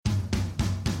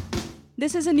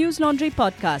This is a News Laundry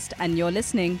podcast, and you're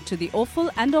listening to the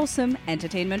Awful and Awesome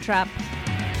Entertainment Wrap.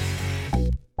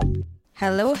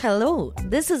 Hello.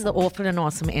 This is the Awful and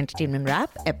Awesome Entertainment Wrap,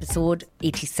 episode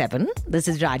 87. This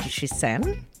is Tanushree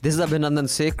Sen. This is Abhinandan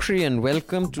Sekhri, and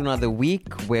welcome to another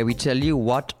week where we tell you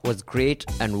what was great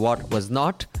and what was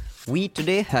not. We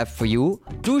today have for you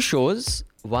two shows.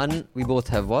 One we both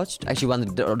have watched. Actually,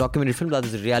 one documentary film, the other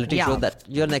is a reality show. That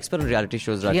you're an expert on reality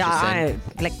shows, Rajyasree Sen.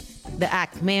 Yeah, like the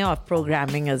acme of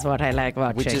programming is what I like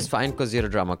watching. Which is fine because you're a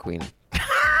drama queen.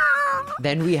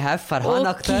 Then we have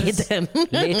Farhan Akhtar's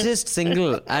latest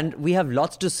single, and we have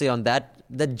lots to say on that.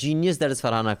 The genius that is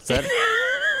Farhan Akhtar.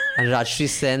 And Rajyasree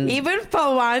Sen. Even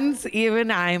for once,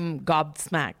 I'm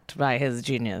gobsmacked by his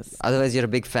genius. Otherwise, you're a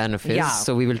big fan of his,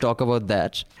 so we will talk about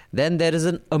that. Then there is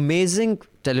an amazing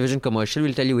television commercial.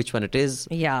 We'll tell you which one it is.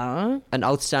 Yeah. An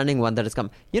outstanding one that has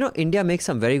come. You know, India makes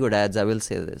some very good ads, I will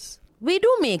say this. We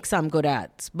do make some good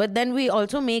ads, but then we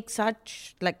also make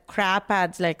such like crap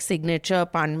ads like Signature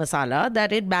Pan Masala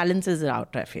that it balances it out,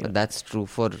 I feel. That's true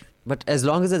but as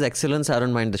long as there's excellence, I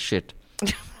don't mind the shit.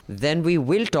 Then we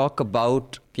will talk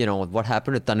about, what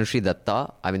happened with Tanushree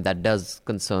Dutta. I mean, that does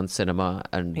concern cinema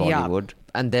and Bollywood. Yeah.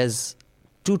 And there's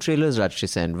two trailers, Rajyasree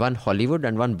Sen, one Hollywood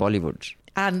and one Bollywood.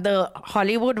 And the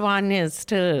Hollywood one is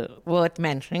still worth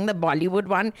mentioning. The Bollywood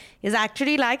one is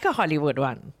actually like a Hollywood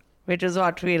one, which is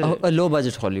what we'll... A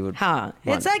low-budget Hollywood one.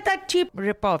 It's like that cheap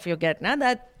rip-off you get, na?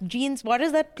 That jeans... What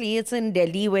is that place in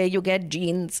Delhi where you get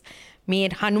jeans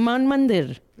made? Hanuman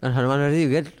Mandir. And Hanuman Mandir, you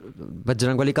get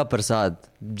Bajrangbali ka prasad,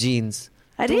 jeans.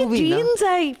 Jeans,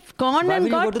 I've gone and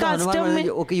got custom...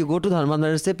 Okay, you go to the Hanuman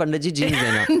Mandir, say, Pandit ji, jeans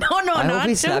dena. No, I hope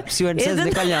he slaps you and says,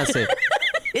 nikal yahan se.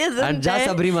 And ja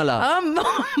Sabrimala.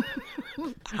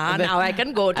 Now I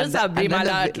can go to Sabrimala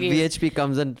at least. VHP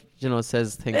comes and,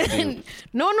 says things to you.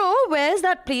 No. Where's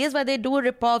that place where they do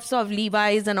rip-offs of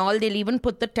Levi's and all? They'll even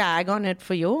put the tag on it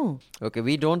for you. Okay,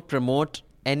 we don't promote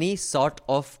any sort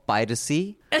of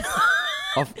piracy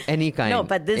of any kind. No,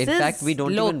 but this is in fact, we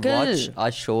don't local. even watch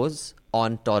our shows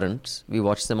on torrents. We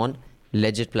watch them on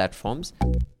legit platforms.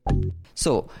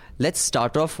 So, let's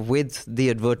start off with the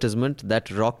advertisement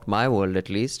that rocked my world at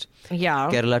least. Yeah.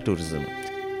 Kerala tourism.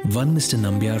 One Mr.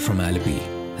 Nambiar from Alipi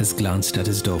has glanced at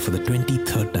his door for the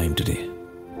 23rd time today.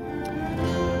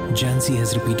 Jansi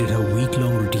has repeated her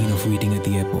week-long routine of waiting at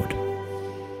the airport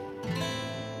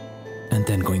and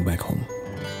then going back home.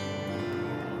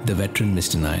 The veteran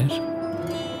Mr. Nair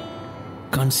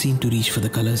can't seem to reach for the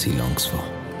colours he longs for.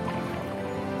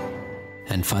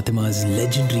 And Fatima's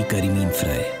legendary curry mean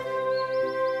fry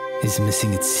is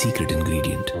missing its secret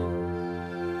ingredient.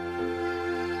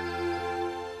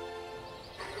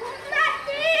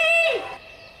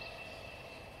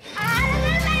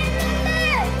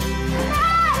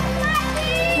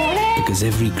 Because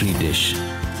every great dish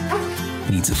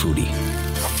needs a foodie.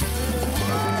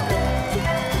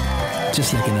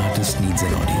 Just like an artist needs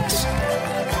an audience.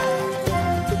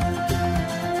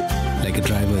 Like a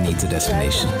driver needs a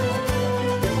destination.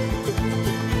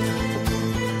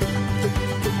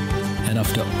 And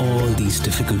after all these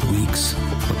difficult weeks,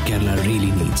 what Kerala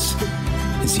really needs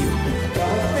is you.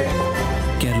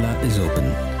 Kerala is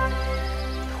open.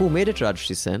 Who made it,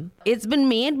 Rajyasree Sen? It's been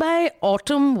made by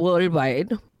Autumn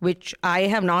Worldwide, which I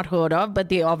have not heard of, but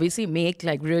they obviously make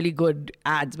like really good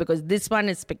ads because this one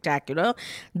is spectacular.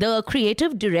 The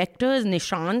creative director is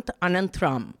Nishant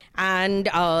Ananthram, and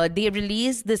they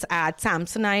released this ad.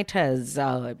 Samsonite has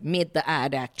made the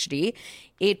ad actually.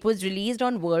 It was released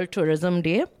on World Tourism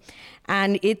Day,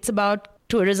 and it's about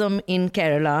tourism in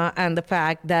Kerala and the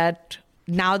fact that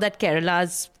now that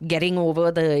Kerala's getting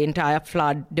over the entire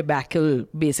flood debacle,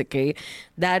 basically,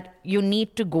 that you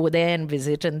need to go there and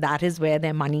visit, and that is where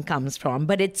their money comes from.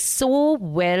 But it's so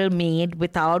well made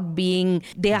without being...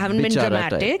 They haven't been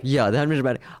dramatic. Yeah, they haven't been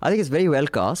dramatic. I think it's very well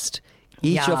cast.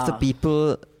 Each of the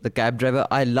people, the cab driver,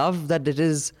 I love that it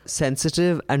is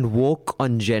sensitive and woke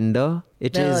on gender.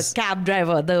 The cab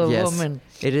driver, the woman.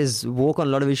 It is woke on a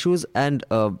lot of issues, and,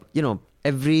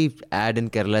 every ad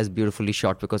in Kerala is beautifully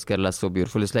shot because Kerala is so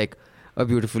beautiful. It's like a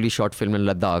beautifully shot film in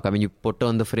Ladakh. I mean, you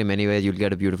turn the frame anywhere, you'll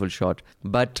get a beautiful shot.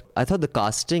 But I thought the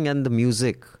casting and the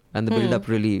music and the build-up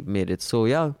really made it. So,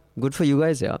 yeah, good for you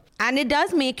guys, yeah. And it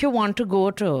does make you want to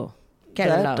go to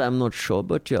Kerala. That I'm not sure,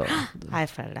 but yeah. I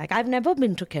felt like I've never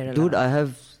been to Kerala. Dude,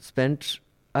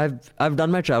 I've done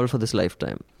my travel for this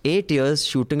lifetime. 8 years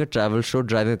shooting a travel show,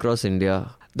 driving across India.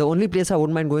 The only place I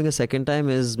wouldn't mind going a second time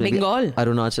is maybe Bengal.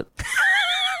 Arunachal.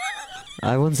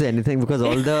 I won't say anything because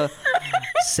all the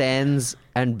Sens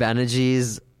and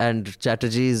Banerjees and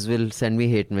Chatterjees will send me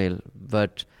hate mail.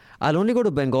 But I'll only go to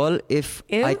Bengal if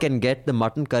Ew. I can get the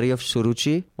mutton curry of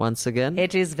Suruchi once again.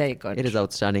 It is very good. It is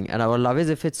outstanding. And our love is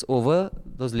if it's over,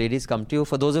 those ladies come to you.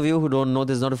 For those of you who don't know,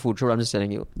 this is not a food show, I'm just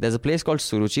telling you. There's a place called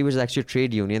Suruchi, which is actually a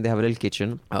trade union. They have a little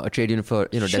kitchen, a trade union for,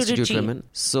 destitute Suruchi. women.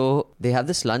 So they have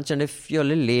this lunch, and if you're a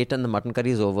little late and the mutton curry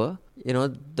is over,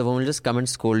 the woman will just come and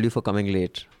scold you for coming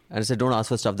late. And I said, don't ask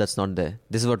for stuff that's not there.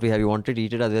 This is what we have. You want it,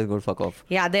 eat it, otherwise go fuck off.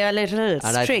 Yeah, they are a little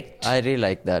And strict. I really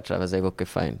like that. I was like, okay,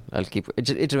 fine. I'll keep it.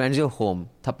 It reminds you of home.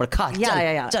 Thappad kha,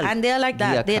 Yeah. chal. And they are like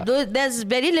that. Diya kha. There's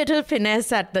very little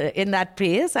finesse in that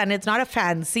place, and it's not a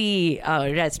fancy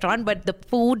restaurant, but the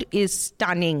food is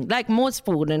stunning, like most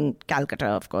food in Calcutta,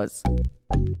 of course.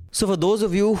 So for those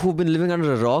of you who've been living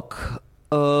under a rock,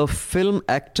 a film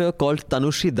actor called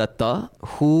Tanushree Dutta,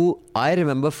 who I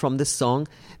remember from this song,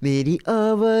 Meri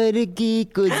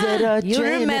Avargi ko zara You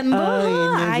chain remember?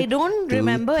 aaye na I don't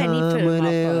remember any film of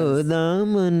hers.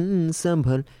 daman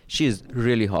sambhal. She is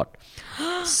really hot.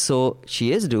 So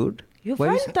she is, dude. You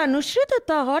Why find Tanushree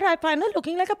Dutta hot? I find her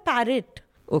looking like a parrot.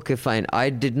 Okay, fine. I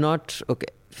did not. Okay.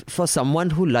 For someone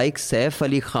who likes Saif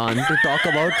Ali Khan to talk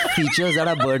about features that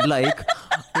are bird-like,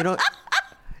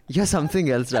 you're something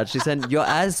else, Rajshri, and you're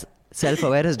as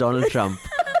self-aware as Donald Trump.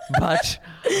 But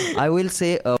I will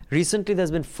say, recently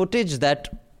there's been footage that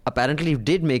apparently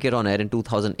did make it on air in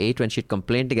 2008 when she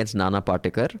complained against Nana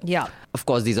Patekar. Yeah. Of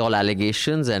course, these are all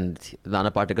allegations, and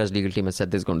Nana Patekar's legal team has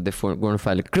said they're going to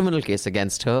file a criminal case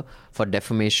against her for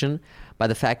defamation. But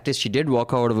the fact is, she did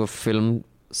walk out of a film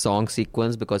song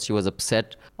sequence because she was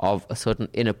upset of a certain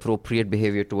inappropriate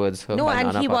behavior towards her. No, by and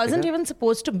Nana he wasn't Patekar. even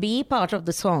supposed to be part of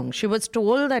the song. She was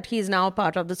told that he's now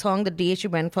part of the song the day she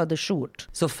went for the shoot.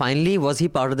 So finally, was he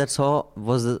part of that song?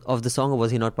 Of the song, or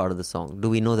was he not part of the song? Do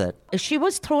we know that? She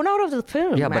was thrown out of the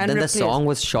film. Yeah, but and then replaced. the song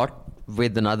was shot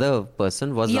with another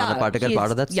person. Was Nana Patekar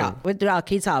part of that song? Yeah, with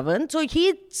Rakhi Sawant. So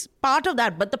he's part of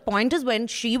that. But the point is, when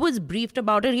she was briefed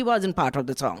about it, he wasn't part of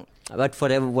the song. But for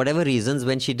whatever reasons,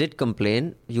 when she did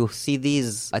complain, you see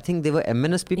these, I think they were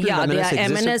MNS people. Yeah, they are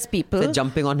existed. MNS people. They're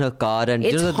jumping on her car. And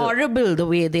It's horrible the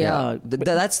way they are.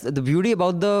 That's the beauty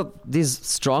about these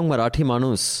strong Marathi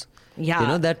Manus.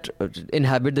 Yeah. That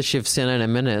inhabit the Shiv Sena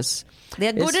and MNS.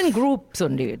 They're good in groups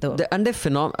only, though. And they're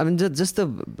phenomenal. I mean, just the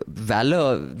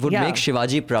valor would make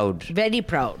Shivaji proud. Very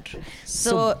proud.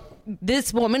 So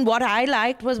this woman, what I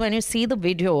liked was when you see the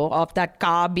video of that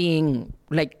car being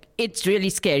like, it's really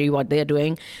scary what they're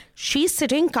doing. She's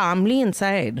sitting calmly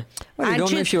inside. Well, you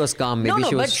don't know if she was calm. Maybe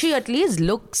she was... but she at least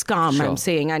looks calm, Sure. I'm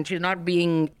saying. And she's not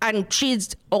being... And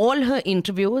she's... All her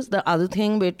interviews, the other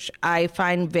thing which I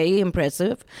find very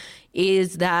impressive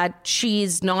is that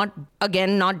she's not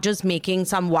just making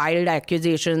some wild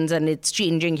accusations and it's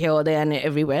changing here, there and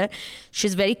everywhere.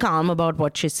 She's very calm about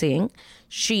what she's saying.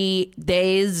 There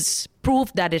is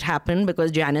proof that it happened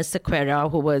because Janice Sequeira,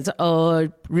 who was a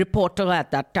reporter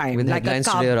at that time, With Headlines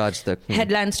Today or Aaj Tak.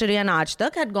 Headlines Today and Aaj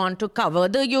Tak, had gone to cover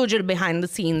the usual behind the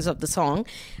scenes of the song,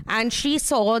 and she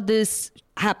saw this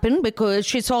happen because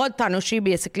she saw Tanushree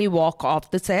basically walk off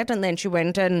the set, and then she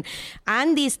went and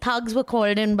these thugs were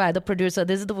called in by the producer.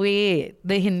 This is the way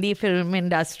the Hindi film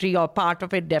industry, or part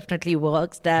of it, definitely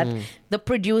works, that the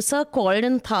producer called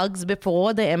in thugs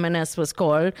before the MNS was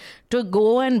called to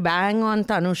go and bang on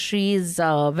Tanushree's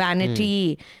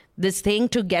vanity, this thing,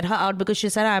 to get her out, because she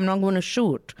said, I'm not going to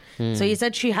shoot. So he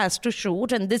said she has to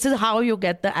shoot, and this is how you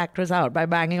get the actress out, by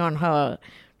banging on her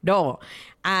door.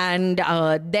 And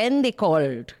then they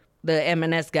called the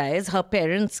MNS guys. Her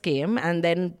parents came, and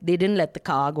then they didn't let the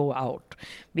car go out,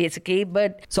 basically.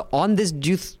 But So on this,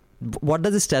 what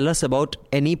does this tell us about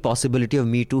any possibility of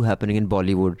Me Too happening in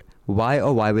Bollywood? Why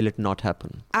will it not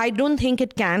happen? I don't think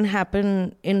it can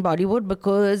happen in Bollywood,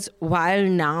 because while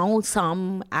now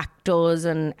some actors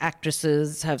and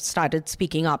actresses have started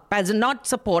speaking up, as in not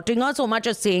supporting her so much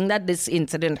as saying that this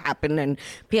incident happened and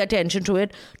pay attention to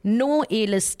it, no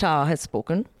A-list star has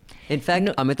spoken. In fact,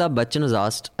 Amitabh Bachchan was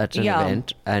asked at an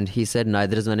event, and he said,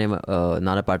 neither is my name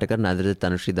Nana Patekar, neither is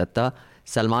Tanushree Dutta.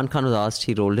 Salman Khan was asked,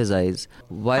 he rolled his eyes.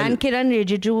 And Kiran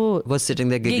Rijiju was sitting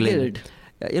there giggling. giggled.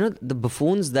 The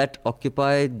buffoons that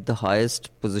occupy the highest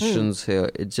positions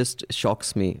here, it just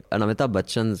shocks me. And Amitabh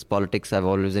Bachchan's politics I've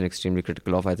always been extremely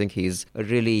critical of. I think he's a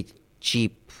really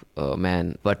cheap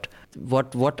man. But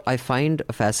what I find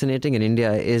fascinating in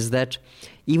India is that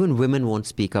even women won't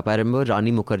speak up. I remember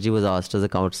Rani Mukherjee was asked, does a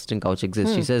casting couch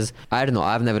exist? She says, I don't know,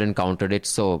 I've never encountered it,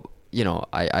 so,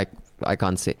 I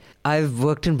can't say. I've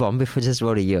worked in Bombay for just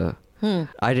about a year.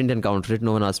 I didn't encounter it.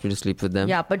 No one asked me to sleep with them.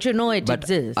 Yeah, but it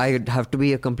exists. I have to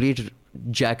be a complete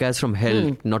jackass from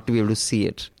hell not to be able to see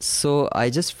it. So I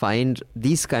just find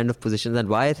these kind of positions, and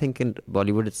why I think in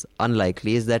Bollywood it's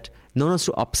unlikely, is that no one wants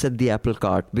to upset the apple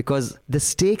cart, because the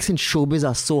stakes in showbiz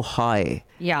are so high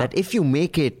that if you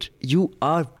make it, you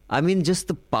are, I mean, just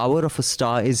the power of a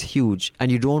star is huge,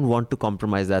 and you don't want to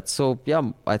compromise that. So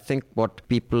yeah, I think what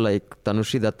people like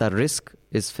Tanushree Dutta risk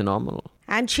is phenomenal.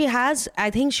 And she has, I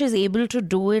think she's able to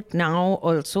do it now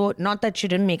also. Not that she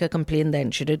didn't make a complaint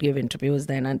then. She did give interviews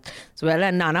then as well.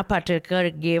 And Nana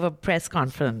Patekar gave a press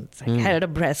conference, held a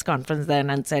press conference then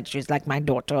and said she's like my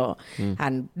daughter.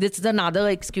 And this is another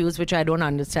excuse which I don't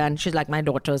understand. She's like my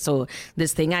daughter, so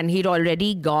this thing. And he'd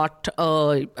already got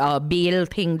a bail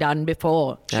thing done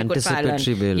before.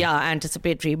 Anticipatory bail. Yeah,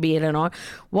 anticipatory bail and all.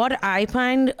 What I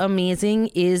find amazing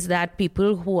is that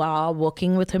people who are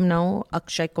working with him now,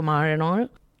 Akshay Kumar and all,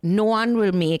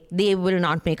 they will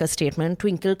not make a statement.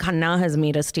 Twinkle Khanna has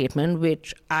made a statement,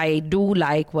 which I do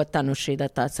like what Tanushree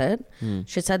Dutta said.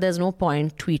 She said there's no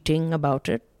point tweeting about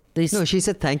it. No, she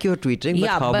said thank you for tweeting, but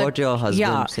how about your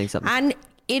husband saying something? And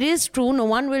it is true, no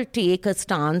one will take a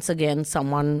stance against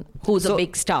someone who's a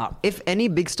big star. If any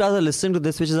big stars are listening to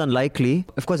this, which is unlikely,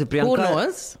 of course, if Priyanka... Who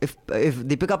knows? If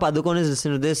Deepika Padukone is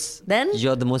listening to this, then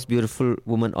you're the most beautiful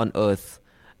woman on earth.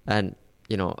 And,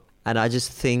 you know... And I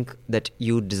just think that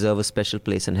you deserve a special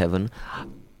place in heaven.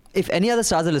 If any other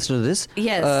stars are listening to this,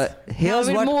 here's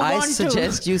what I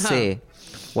suggest you say.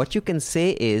 What you can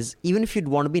say is, even if you'd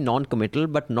want to be non-committal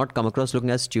but not come across looking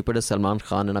as stupid as Salman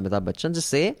Khan and Amitabh Bachchan, just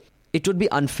say, it would be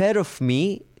unfair of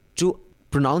me to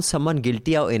pronounce someone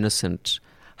guilty or innocent.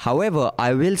 However,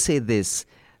 I will say this.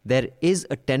 There is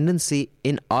a tendency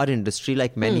in our industry,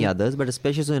 like many others, but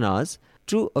especially so in ours,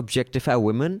 to objectify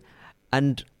women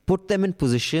and put them in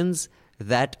positions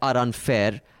that are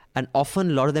unfair, and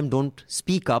often a lot of them don't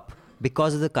speak up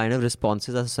because of the kind of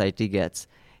responses our society gets.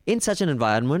 In such an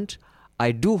environment,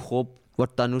 I do hope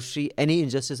what Tanushree, any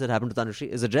injustice that happened to Tanushree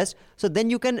is addressed. So then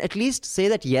you can at least say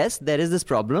that yes, there is this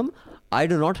problem. I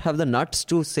do not have the nuts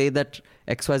to say that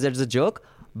XYZ is a joke,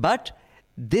 but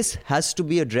this has to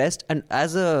be addressed, and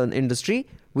as an industry,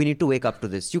 we need to wake up to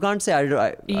this. You can't say...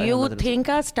 You think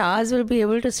our stars will be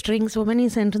able to string so many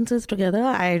sentences together?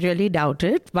 I really doubt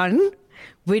it. One,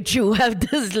 which you have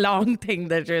this long thing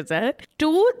that you said.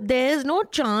 Two, there's no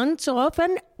chance of...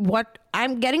 And what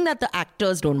I'm getting that the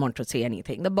actors don't want to say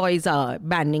anything. The boys are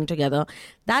banding together.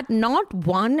 That not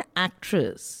one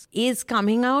actress is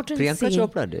coming out and saying... Priyanka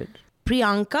Chopra did.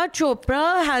 Priyanka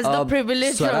Chopra has the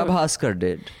privilege Swara Bhaskar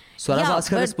did. Swara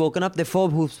Bhaskar has spoken up. The four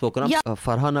who've spoken up.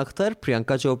 Farhan Akhtar,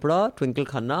 Priyanka Chopra, Twinkle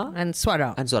Khanna. And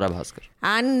Swara Bhaskar.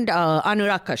 And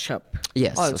Anurag Kashyap.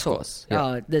 Yes, also, of course.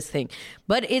 Yeah. This thing.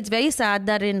 But it's very sad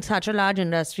that in such a large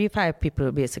industry, 5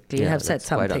 people basically have said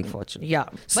something. Quite unfortunate. Yeah.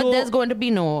 So, but there's going to be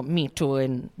no Me Too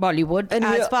in Bollywood,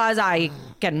 as far as I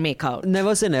can make out.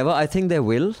 Never say never. I think there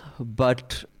will,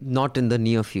 but not in the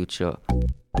near future.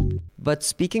 But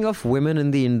speaking of women in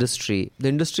the industry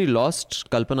lost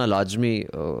Kalpana Lajmi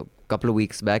a couple of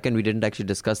weeks back, and we didn't actually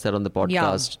discuss that on the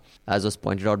podcast, as was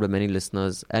pointed out by many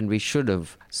listeners, and we should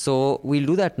have. So we'll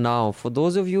do that now. For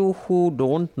those of you who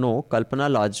don't know,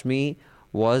 Kalpana Lajmi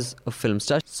was a film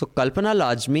star. So Kalpana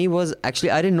Lajmi was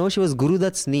actually, I didn't know she was Guru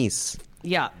Dutt's niece.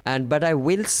 Yeah. But I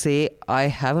will say I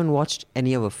haven't watched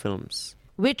any of her films.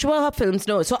 Which were her films?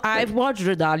 No. So I've watched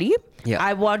Rudali. Yeah.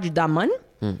 I watched Daman.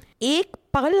 Ek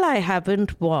Pal I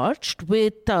haven't watched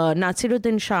with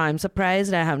Nasiruddin Shah. I'm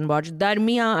surprised I haven't watched.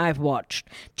 Darmiya I've watched.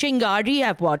 Chingari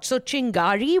I've watched. So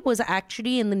Chingari was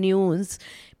actually in the news.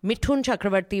 Mithun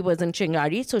Chakravarti was in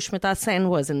Chingari. Sushmita Sen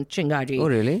was in Chingari. Oh,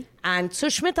 really? And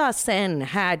Sushmita Sen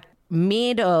had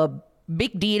made a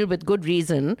big deal with good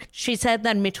reason. She said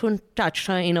that Mithun touched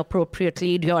her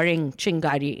inappropriately during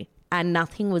Chingari, and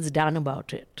nothing was done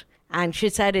about it. And she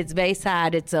said it's very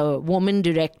sad. It's a woman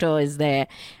director is there.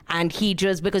 And he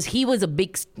just, because he was a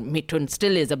big, Mithun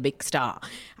still is a big star.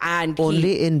 And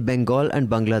only in Bengal and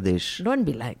Bangladesh. Don't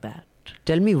be like that.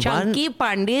 Tell me Chunky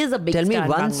Pandey is a big star. Tell me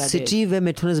one city where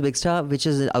Mithun is a big star, which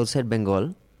is outside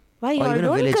Bengal. Why you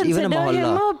don't village, consider him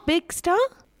a big star?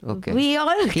 Okay. We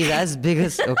all... He's as big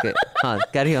as... Okay.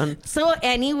 Carry on. So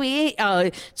anyway,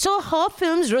 so her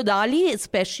films, Rudali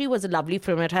especially, was a lovely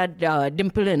film. It had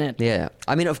Dimple in it. Yeah.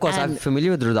 I mean, of course, I'm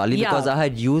familiar with Rudali because I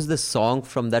had used the song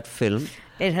from that film.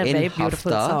 It had very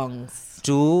beautiful songs.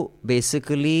 To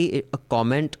basically a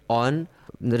comment on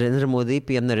Narendra Modi,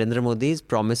 PM Narendra Modi's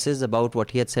promises about what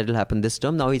he had said will happen this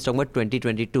term. Now he's talking about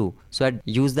 2022. So I'd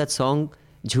used that song...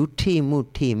 Jhuthi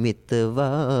muthi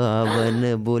mitwa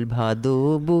van bol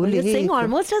bhado bole. You sing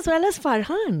almost as well as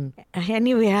Farhan.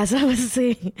 Anyway, as I was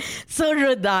saying, so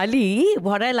Rudali,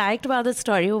 what I liked about the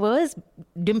story was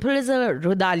Dimple is a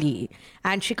Rudali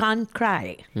and she can't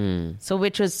cry. So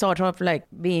which is sort of like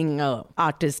being an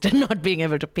artist and not being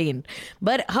able to paint.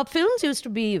 But her films used to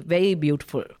be very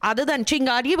beautiful. Other than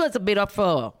Chingari was a bit of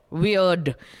a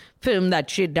weird film that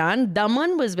she'd done.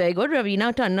 Daman was very good.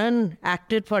 Raveena Tandon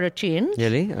acted for a change.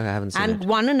 Really? I haven't seen and it.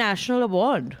 won a national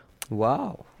award.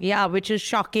 Wow. Yeah, which is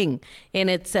shocking in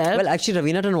itself. Well, actually,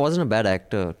 Raveena Tandon wasn't a bad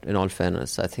actor, in all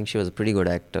fairness. I think she was a pretty good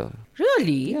actor.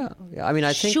 Really? Yeah. I mean,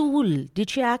 I think... Shul. Did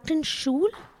she act in Shul?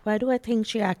 Why do I think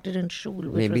she acted in Shul?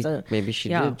 Maybe she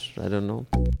did. I don't know.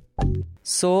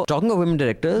 So, talking of women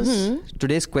directors,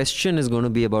 today's question is going to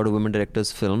be about a women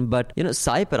director's film. But,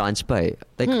 Sai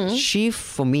Paranjpai, she,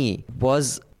 for me,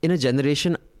 was in a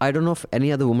generation... I don't know of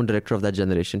any other woman director of that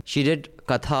generation. She did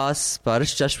Katha,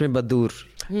 Sparsh, Chashme Badur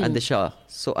and Disha.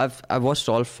 So I've watched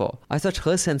all 4. I thought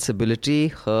her sensibility,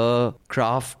 her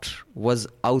craft was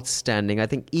outstanding. I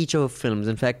think each of her films,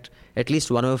 in fact, at least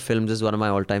one of her films is one of my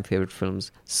all-time favorite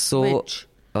films. So, Which?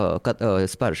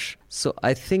 Sparsh. So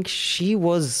I think she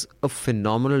was a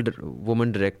phenomenal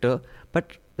woman director.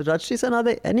 But Rajshri, are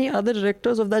there any other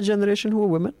directors of that generation who were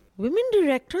women? Women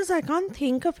directors, I can't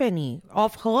think of any.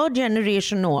 Of her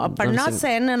generation, no. Aparna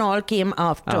Sen and all came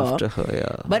after. After her,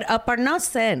 yeah. But Aparna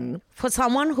Sen, for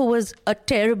someone who was a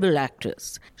terrible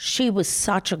actress, she was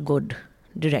such a good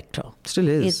director. Still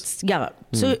is.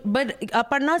 So, but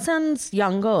Aparna Sen's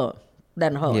younger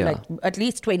than her. Yeah. Like at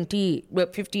least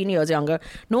 15 years younger.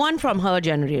 No one from her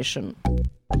generation.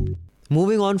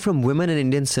 Moving on from women in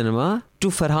Indian cinema to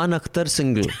Farhan Akhtar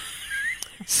single.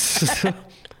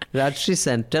 Rajshri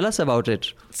Sen, tell us about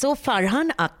it. So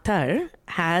Farhan Akhtar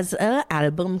has an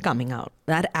album coming out.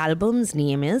 That album's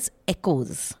name is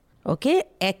Echoes. Okay,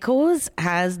 Echoes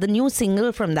has the new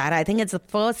single from that. I think it's the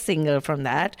first single from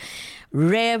that.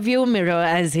 Rearview Mirror,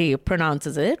 as he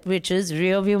pronounces it, which is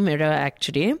Rearview Mirror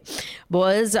actually,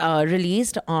 was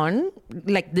released on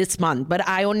like this month. But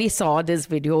I only saw this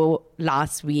video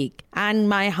last week. And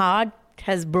my heart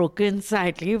has broken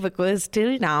slightly because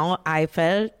till now I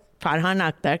felt Farhan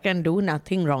Akhtar can do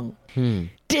nothing wrong.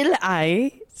 Till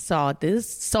I saw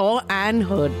and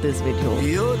heard this video.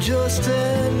 You're just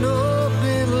an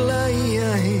open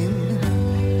line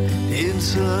in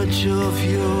search of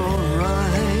your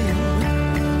rhyme.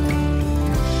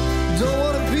 Don't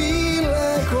wanna be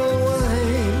like old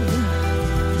wine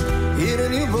in a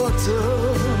new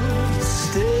bottle,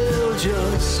 still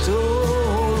just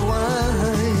old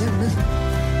wine.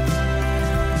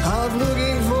 Half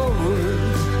looking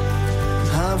forward,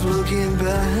 half looking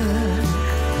back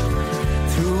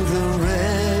through the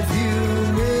rearview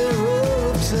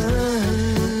mirror of time.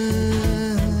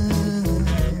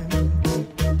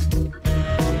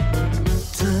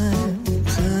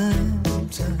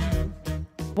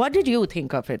 What did you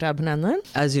think of it, Abhinandan?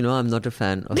 As you know, I'm not a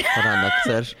fan of Farhan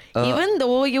Akhtar. Even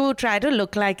though you try to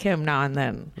look like him now and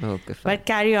then. Okay, fine. But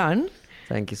carry on.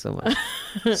 Thank you so much.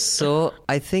 So,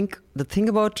 I think the thing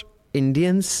about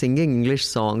Indians singing English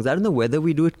songs, I don't know whether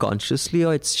we do it consciously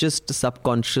or it's just a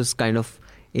subconscious kind of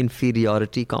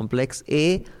inferiority complex.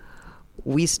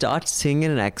 We start singing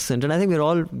in an accent, and I think we're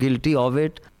all guilty of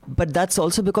it. But that's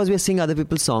also because we're singing other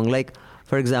people's songs. Like,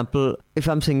 for example, if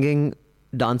I'm singing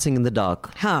Dancing in the Dark,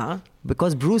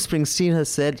 because Bruce Springsteen has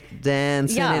said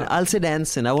dancing, I'll say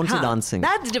dancing, I won't say dancing.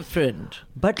 That's different.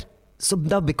 But so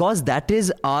now, because that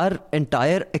is our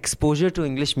entire exposure to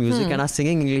English music and our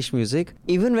singing English music,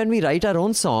 even when we write our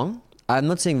own song, I'm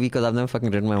not saying we because I've never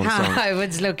fucking written my own song. I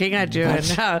was looking at you.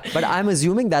 But I'm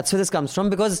assuming that's where this comes from,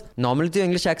 because normally तो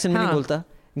English accent में नहीं बोलता,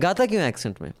 गाता क्यों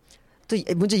accent में? तो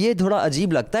मुझे ये थोड़ा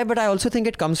अजीब लगता है, but I also think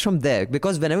it comes from there,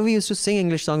 because whenever we used to sing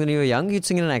English songs when you were young, you'd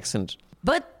sing in an accent.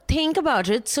 But think about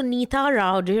it, Sunita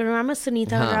Rao, do you remember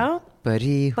Sunita Rao?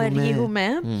 Pari hu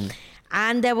main.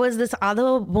 And there was this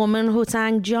other woman who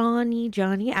sang Johnny,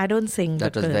 Johnny. I don't sing.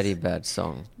 That was a very bad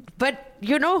song. But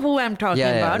you know who I'm talking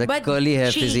about. The but curly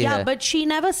hair, frizzy hair. Yeah, but she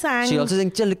never sang. She also sang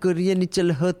Chal Kuriyan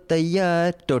Chal Ho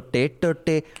Tayar Tote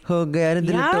Tote Ho Gaya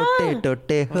Dil Tote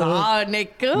Tote Ho. Wow,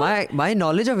 Nick. My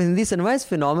knowledge of Hindi cinema is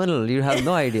phenomenal. You have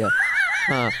no idea.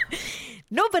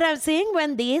 No, but I'm saying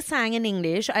when they sang in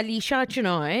English, Alisha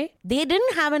Chinoy, they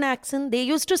didn't have an accent. They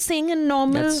used to sing in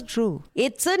normal. That's true.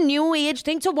 It's a new age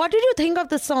thing. So what did you think of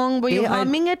the song? Were you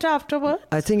humming it afterwards?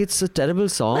 I think it's a terrible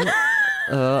song.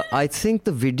 I think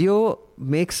the video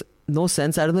makes no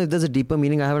sense. I don't know if there's a deeper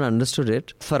meaning. I haven't understood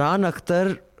it. Farhan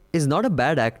Akhtar is not a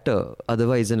bad actor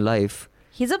otherwise in life.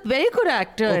 He's a very good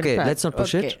actor. Okay, let's not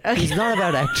push it. He's not a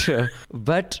bad actor.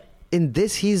 But in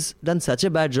this, he's done such a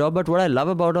bad job. But what I love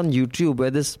about on YouTube,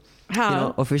 where this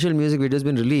official music video has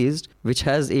been released, which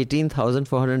has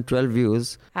 18,412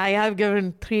 views. I have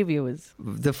given 3 views.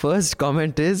 The first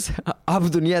comment is, "Ab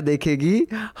duniya dekhegi,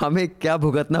 hame kya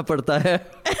bhugatna padta hai."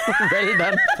 Well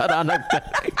done, Farhan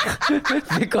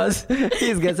Akhtar. Because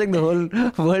he's guessing the whole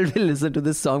world will listen to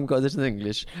this song because it's in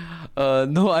English.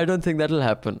 No, I don't think that'll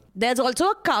happen. There's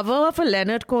also a cover of a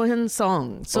Leonard Cohen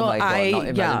song. So oh my God, now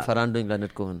imagine Farhan doing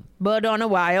Leonard Cohen. Bird on a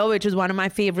Wire, which is one of my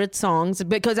favorite songs,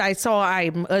 because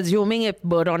I'm assuming if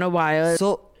Bird on a Wire. So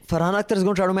Farhan Akhtar is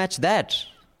going to try to match that.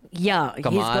 Yeah, he's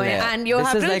going. And you this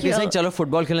have is to like he's saying, "Chalo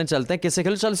football खेलने चलते हैं, किससे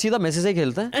खेलो? चलो सीधा Messi से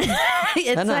खेलते हैं."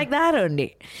 It's like that only.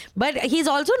 But he's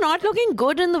also not looking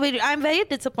good in the video. I'm very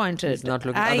disappointed. He's not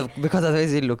looking because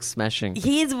otherwise he looks smashing.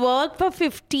 He's worked for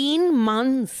 15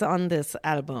 months on this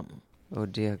album. Oh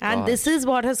dear God. And this is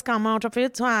what has come out of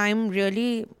it. So I'm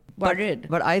really worried.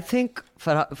 But I think,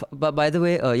 but by the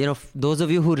way, those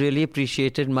of you who really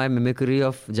appreciated my mimicry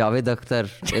of Javed Akhtar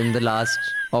in the last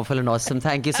Awful and Awesome,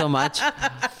 thank you so much.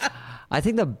 I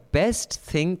think the best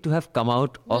thing to have come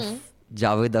out of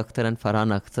Javed Akhtar and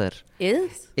Farhan Akhtar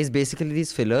is basically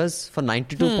these fillers for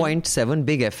 92.7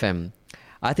 Big FM.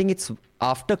 I think it's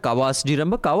after Kawas. Do you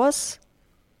remember Kawas?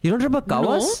 You don't remember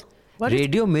Kawas? No.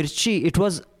 Radio Mirchi. It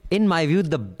was, in my view,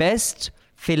 the best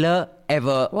filler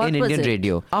ever in Indian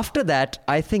radio. After that,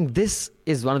 I think this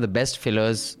is one of the best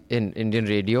fillers in Indian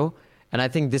radio. And I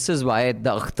think this is why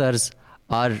the Akhtars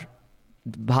are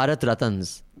Bharat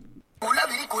Ratans.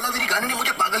 Kolaveri गाने ने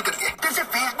मुझे पागल कर दिया। जैसे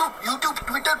Facebook, YouTube,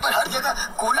 Twitter पर हर जगह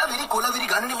कोलावेरी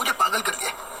गाने ने मुझे पागल कर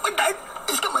दिया। बट डैड,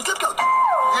 इसका मतलब क्या होता है?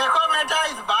 देखो बेटा,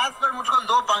 इस बात पर मुझको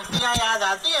 2 पंक्तियां याद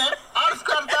आती हैं। अर्ज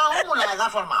करता हूँ, मुलाहिजा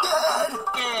फरमाओ।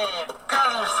 के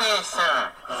confessor,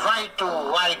 Y2,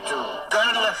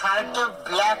 girl heart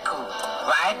black,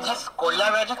 white जिस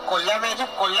कोलावेरी डी बेटे,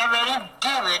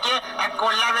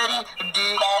 कोलावेरी डी।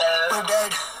 पर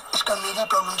डैड, इसका मेरी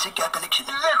प्रॉब्लम से क्या कनेक्शन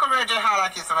है? देखो बेटे,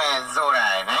 हालांकि इसमें जोर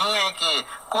आया नहीं है कि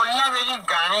कोल्लावेरी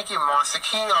गाने की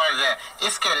मौसीकी और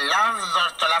इसके लफ्ज और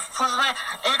तलफ्फुज में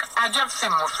एक अजब से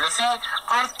मुफलिसी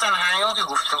और तन्हाइयों की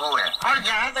गुफ्तगू है। और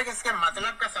जहाँ तक इसके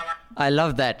मतलब का सवाल, I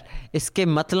love that. इसके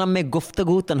मतलब में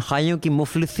गुफ्तगू, तन्हाइयों की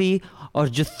मुफलिसी और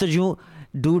जुस्तजू.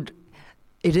 Dude,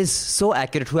 it is so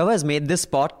accurate. Whoever has made this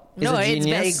spot is a genius. It's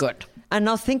very good. And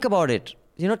now think about it.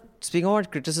 Speaking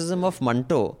about criticism of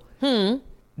Manto,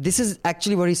 this is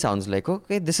actually what he sounds like.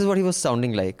 Okay, this is what he was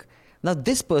sounding like. Now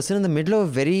this person in the middle of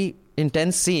a very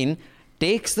intense scene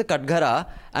takes the Katghara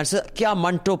and says, "Kya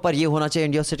Manto par ye hona chahiye?"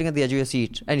 And you're sitting at the edge of your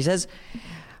seat. And he says,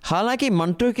 हालांकि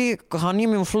मंटो की कहानी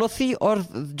में मुफलसी और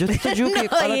जुस्तजू की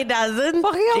No, he doesn't.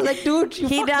 Like, dude,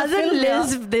 he doesn't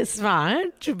lisp this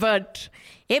much. But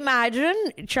imagine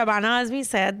Shabana Azmi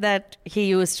said that he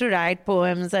used to write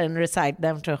poems and recite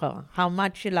them to her. How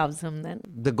much she loves him then.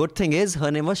 The good thing is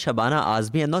her name was Shabana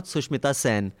Azmi and not Sushmita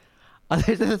Sen.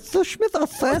 Sushmita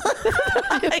Sen?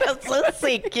 You're so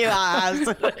sick, you ass.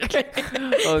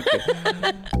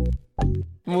 Okay.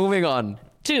 Moving on.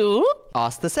 To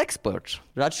Ask the Sexpert.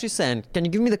 Rajshri Sen, can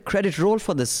you give me the credit roll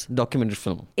for this documentary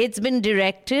film? It's been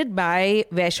directed by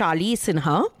Vaishali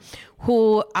Sinha,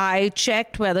 who I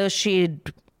checked whether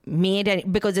she'd made any,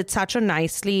 because it's such a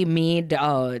nicely made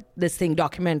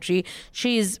documentary.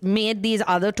 She's made these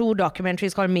other 2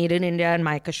 documentaries called Made in India and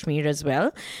My Kashmir as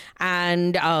well.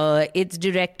 And it's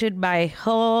directed by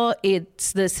her.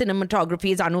 It's the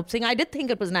cinematography is Anup Singh. I did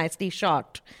think it was nicely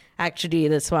shot, actually,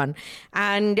 this one.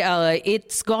 And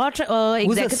it's got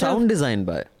Who's the sound design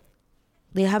by?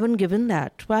 They haven't given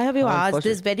that. Why have you asked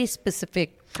this very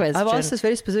specific question? I've asked this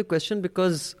very specific question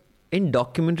because in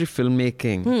documentary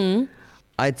filmmaking,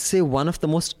 I'd say one of the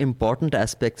most important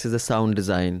aspects is the sound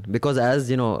design. Because as,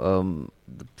 the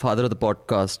father of the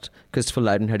podcast, Christopher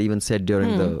Lydon, had even said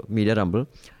during the Media Rumble,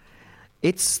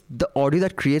 it's the audio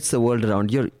that creates the world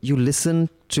around you. You listen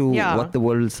to what the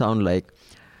world will sound like.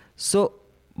 So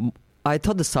I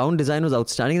thought the sound design was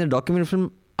outstanding. In a documentary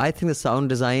film, I think the sound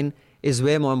design is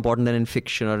way more important than in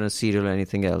fiction or in a serial or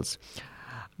anything else.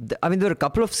 There were a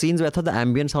couple of scenes where I thought the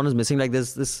ambient sound was missing. Like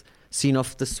there's this scene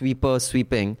of the sweeper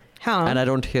sweeping and I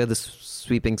don't hear the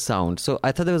sweeping sound. So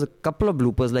I thought there was a couple of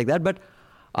bloopers like that. But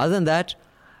other than that,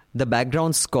 the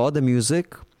background score, the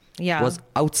music was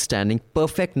outstanding.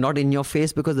 Perfect, not in your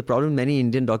face, because the problem with many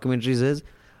Indian documentaries is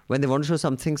when they want to show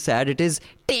something sad, it is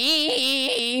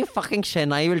fucking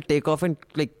Shehnai will take off and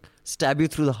like stab you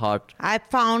through the heart. I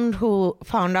found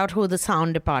out who the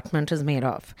sound department is made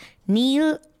of.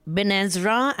 Neil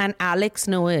Benezra and Alex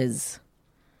Noyes.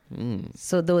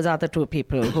 So those are the 2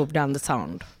 people who've done the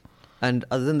sound. And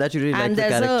other than that, you really like the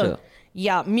character.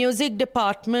 Yeah, music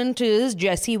department is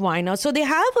Jesse Weiner. So they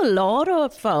have a lot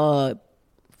of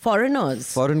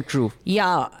foreigners. Foreign crew.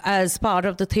 Yeah, as part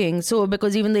of the thing. So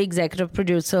because even the executive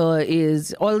producer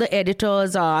is, all the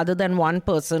editors are, other than one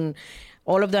person,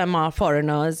 all of them are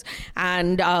foreigners.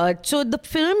 And so the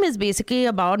film is basically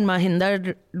about Dr.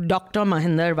 Mahinder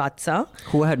Vatsa.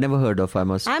 Who I had never heard of, I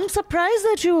must. I'm surprised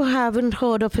that you haven't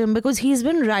heard of him because he's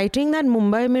been writing that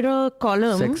Mumbai Mirror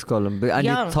column. Sex column. And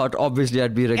Yeah. you thought, obviously,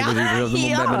 I'd be a regular reader of the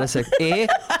Yeah. Mumbai Mirror sex.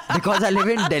 Because I live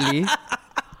in Delhi.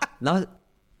 Now,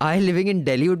 I living in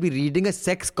Delhi would be reading a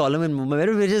sex column in Mumbai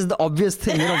Mirror, which is the obvious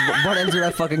thing. What else would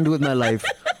I fucking do with my life?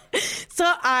 So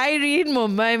I read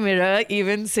Mumbai Mirror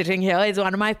even sitting here. It's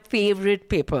one of my favorite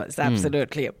papers,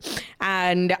 absolutely.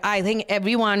 And I think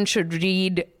everyone should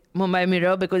read Mumbai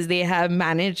Mirror because they have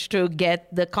managed to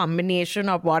get the combination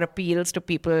of what appeals to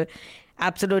people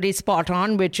absolutely spot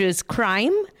on, which is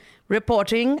crime,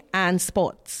 reporting, and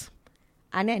sports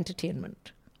and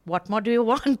entertainment. What more do you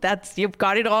want? You've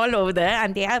got it all over there.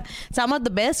 And they have some of the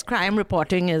best crime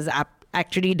reporting is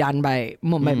actually done by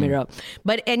Mumbai Mirror.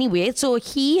 But anyway, so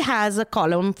he has a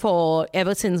column for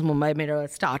ever since Mumbai Mirror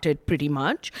started pretty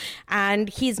much. And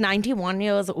he's 91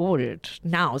 years old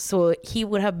now. So he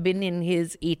would have been in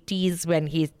his 80s when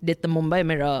he did the Mumbai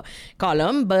Mirror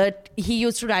column. But he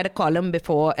used to write a column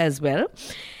before as well.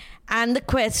 And the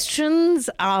questions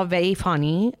are very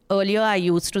funny. Earlier, I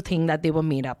used to think that they were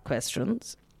made up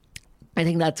questions. I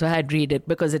think that's why I'd read it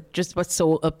because it just was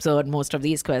so absurd, most of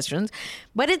these questions.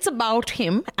 But it's about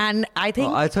him. And I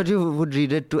think... I thought you would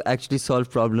read it to actually solve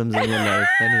problems in your life.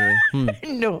 Anyway.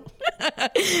 No.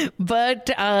 But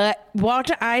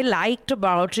what I liked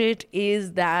about it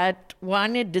is that,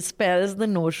 one, it dispels the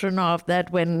notion of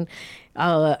that when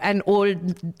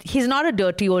he's not a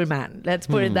dirty old man, let's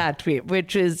put it that way,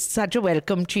 which is such a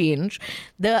welcome change.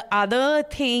 The other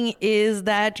thing is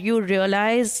that you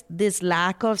realize this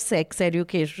lack of sex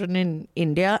education in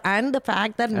India and the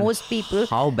fact that most people...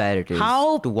 How bad it is.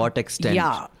 To what extent.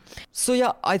 Yeah. So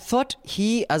yeah, I thought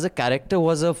he as a character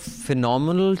was a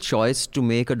phenomenal choice to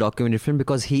make a documentary film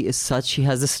because he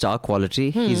has a star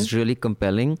quality. He's really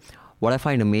compelling. What I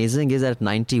find amazing is at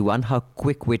 91, how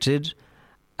quick-witted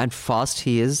and fast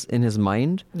he is in his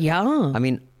mind. Yeah. I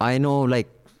mean, I know like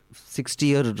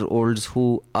 60-year-olds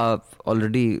who are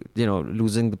already,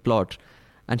 losing the plot.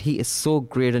 And he is so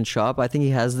great and sharp. I think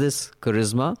he has this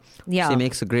charisma. Yeah. So he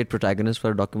makes a great protagonist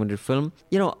for a documentary film.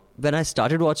 When I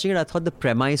started watching it, I thought the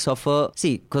premise of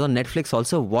because on Netflix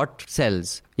also, what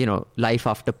sells? Life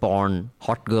after porn,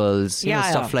 hot girls,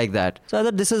 stuff like that. So I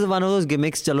thought this is one of those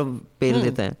gimmicks, chalo, pel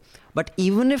dete hain. But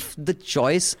even if the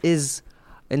choice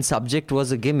in subject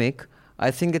was a gimmick, I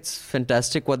think it's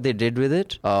fantastic what they did with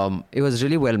it. It was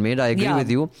really well made. I agree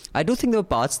with you. I do think there were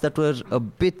parts that were a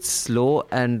bit slow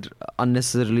and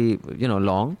unnecessarily,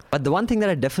 long. But the one thing that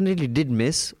I definitely did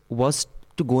miss was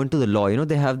to go into the law.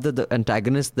 They have the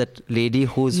antagonist, that lady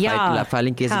who's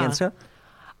filing case against her.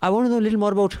 I want to know a little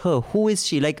more about her. Who is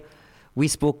she? Like, they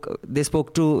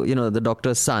spoke to, the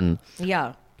doctor's son.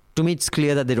 Yeah. To me, it's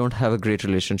clear that they don't have a great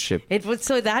relationship.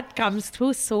 So that comes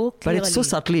through so clearly. But it's so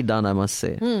subtly done, I must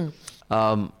say.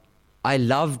 I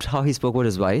loved how he spoke about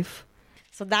his wife.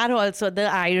 So that also, the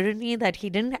irony that he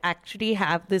didn't actually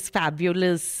have this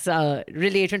fabulous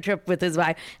relationship with his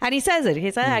wife. And he says it.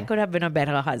 He said, I could have been a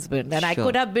better husband and I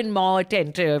could have been more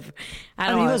attentive.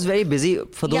 And he was very busy.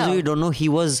 For those of you who don't know, he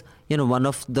was, one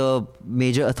of the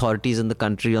major authorities in the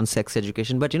country on sex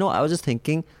education. But, I was just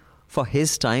thinking, for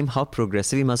his time, how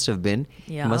progressive he must have been.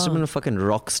 Yeah. He must have been a fucking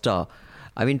rock star.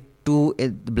 I mean, to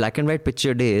black and white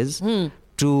picture days,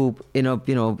 to,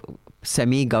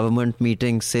 semi-government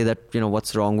meetings say that,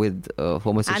 what's wrong with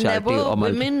homosexuality. And there were or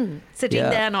women sitting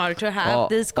there and all to have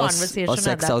this conversation or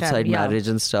sex at that outside time. marriage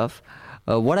and stuff.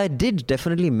 What I did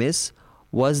definitely miss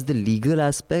was the legal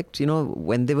aspect.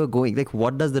 When they were going, like,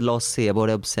 what does the law say about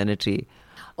obscenity?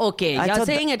 Okay, I you're thought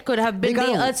saying it could have been, they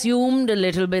they got- assumed a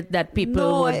little bit that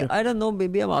people would... I don't know.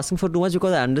 Maybe I'm asking for too much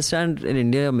because I understand in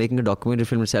India making a documentary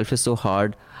film itself is so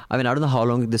hard. I mean, I don't know how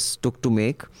long this took to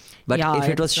make. But Yeah, if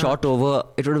it was it's shot over,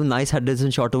 it would have been nice had this been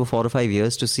shot over 4 or 5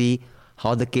 years to see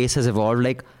how the case has evolved.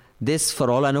 Like this, for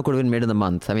all I know, could have been made in a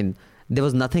month. I mean, there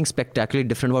was nothing spectacularly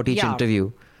different about each Yeah.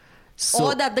 interview. So,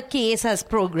 or that the case has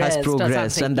progressed. has progressed. Or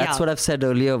something. And that's what I've said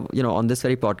earlier, on this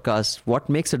very podcast. What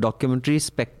makes a documentary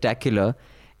spectacular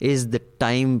is the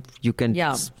time you can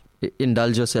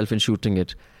indulge yourself in shooting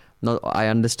it. Now, I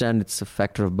understand it's a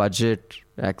factor of budget,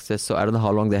 access. So I don't know how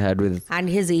long they had with... And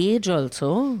his age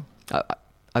also.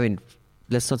 I mean,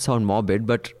 let's not sound morbid,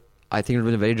 but I think it would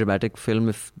be a very dramatic film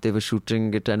if they were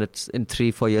shooting it and it's in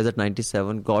 3-4 years at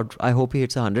 97. God, I hope he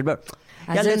hits 100. But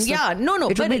But it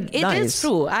is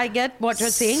true. I get what you're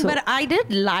saying, but I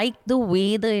did like the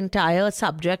way the entire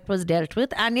subject was dealt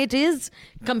with, and it is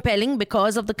compelling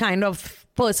because of the kind of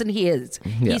person he is.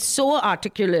 Yeah. He's so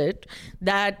articulate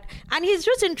and he's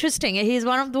just interesting. He's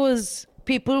one of those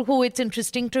people who it's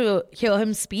interesting to hear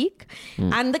him speak.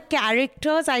 And the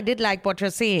characters, I did like what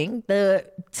you're saying. The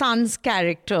son's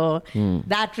character,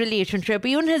 that relationship,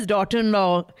 even his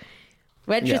daughter-in-law,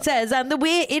 when she says, and the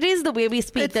way we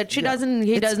speak, that he doesn't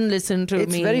listen to me.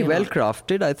 It's very well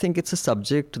crafted. I think it's a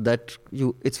subject that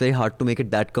it's very hard to make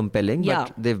it that compelling,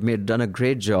 but they've done a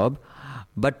great job.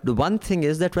 But the one thing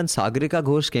is that when Sagarika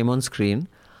Ghosh came on screen,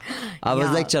 I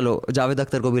was like, chalo, Javed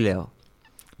Akhtar ko bhi le aao.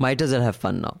 Might as well have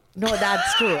fun now. No,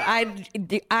 that's true.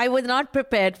 I was not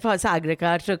prepared for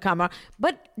Sagarika to come out.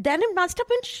 But then it must have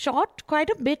been shot quite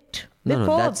a bit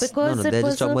before. They're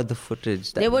just talking about the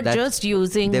footage. They were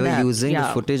using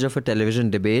the footage of a television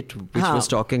debate which was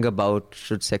talking about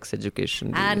should sex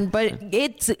education be.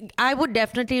 I would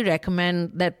definitely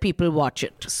recommend that people watch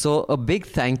it. So a big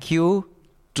thank you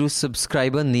to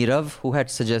subscriber Nirav who had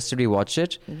suggested we watch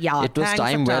it. Yeah, it was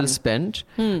time well spent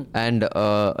and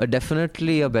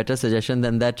definitely a better suggestion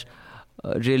than that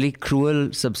really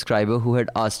cruel subscriber who had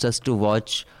asked us to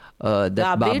watch that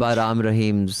Baba Ram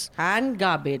Rahim's and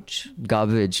Garbage.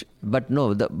 But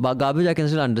no, the Garbage I can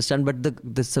still understand, but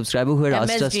the subscriber who had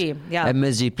asked us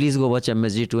MSG, please go watch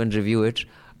MSG 2 and review it.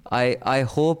 I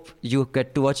hope you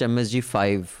get to watch MSG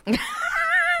 5.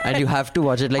 And you have to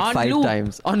watch it like 5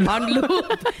 times. On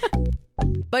loop.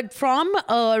 But from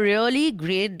a really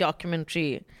great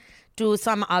documentary to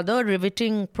some other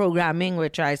riveting programming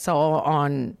which I saw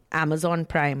on Amazon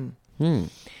Prime.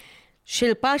 Shilpa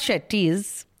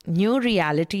Shetty's new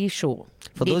reality show.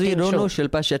 For those of you who don't know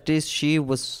Shilpa Shetty, she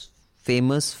was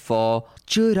famous for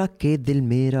Chura ke dil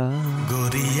mera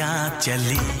Goriya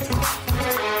chali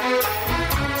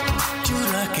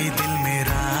Chura ke dil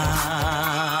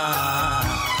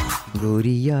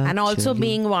and also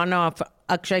being one of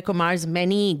Akshay Kumar's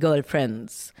many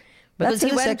girlfriends. Because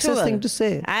that's a sexist thing to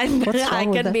say. And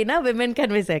women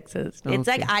can be sexist. Okay. It's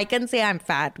like I can say I'm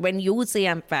fat when you say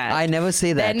I'm fat. I never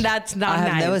say that. Then that's not nice. I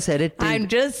have never said it. I'm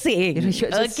just saying.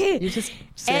 You just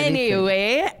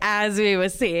anyway, as we were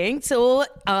saying, so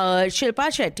Shilpa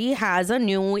Shetty has a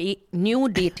new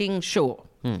dating show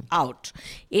out.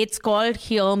 It's called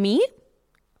Hear Me,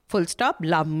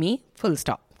 Love Me,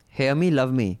 Hear Me,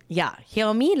 Love Me. Yeah,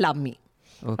 Hear Me, Love Me.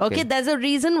 Okay, there's a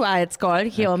reason why it's called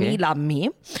Hear Me, Love Me.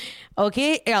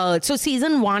 Okay, so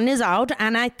season 1 is out,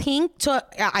 and I think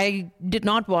I did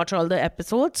not watch all the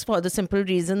episodes for the simple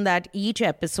reason that each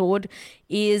episode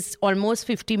is almost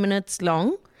 50 minutes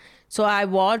long. So I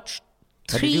watched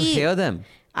 3. Did you hear them?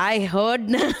 I heard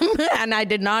them and I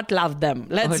did not love them.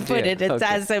 Let's put it. It's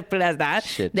as simple as that.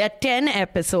 Shit. There are 10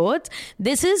 episodes.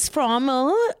 This is from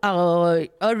a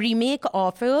remake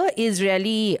of a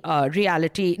Israeli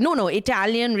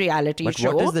Italian reality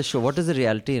show. What is the show? What is the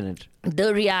reality in it?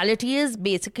 The reality is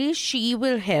basically she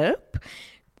will help.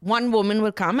 One woman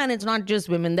will come, and it's not just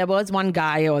women. There was one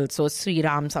guy also,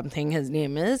 Sriram something his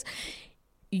name is.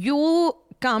 You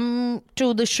come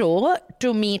to the show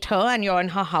to meet her and you're in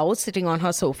her house sitting on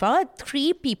her sofa.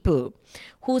 3 people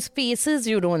whose faces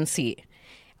you don't see,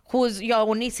 you're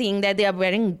only seeing that they are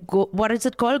wearing what is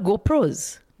it called,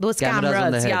 GoPros, those cameras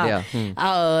on the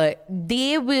head,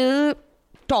 they will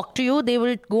talk to you. They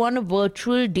will go on a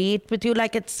virtual date with you.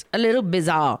 Like, it's a little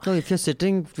bizarre. No, if you're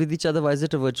sitting with each other, why is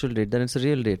it a virtual date? Then it's a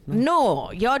real date.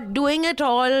 No, you're doing it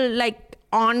all like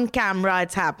on camera.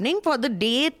 It's happening. For the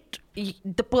date,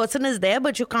 the person is there,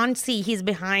 but you can't see. He's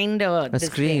behind a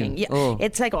screen. Yeah,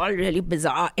 It's like all really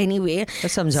bizarre. Anyway,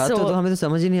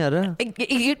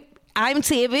 I'm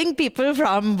saving people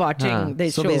from watching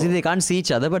this show. So basically, they can't see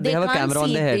each other, but they have a camera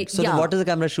on their head. So then what is the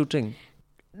camera shooting?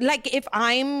 Like, if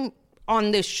I'm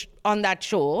on that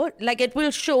show, like, it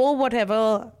will show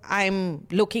whatever I'm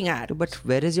looking at. But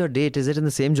where is your date? Is it in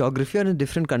the same geography or in a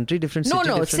different country, different city?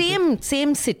 No,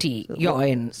 same city you're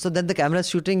in. So then the camera is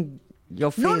shooting your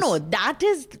face? No, that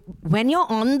is when you're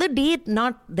on the date,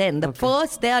 not then.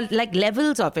 First, there are like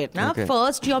levels of it. Now,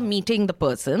 first you're meeting the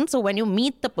person. So when you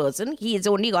meet the person, he's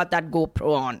only got that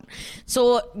GoPro on.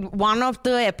 So one of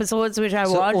the episodes which I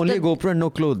watched... only GoPro and no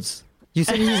clothes? You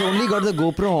said he's only got the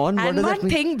GoPro on? What and does one that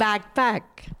mean? thing backpack.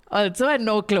 also and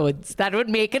no clothes. That would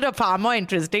make it a far more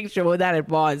interesting show than it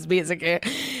was, basically.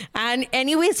 And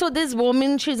anyway, so this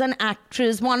woman, she's an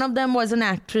actress. One of them was an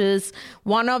actress.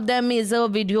 One of them is a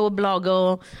video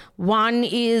blogger. One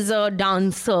is a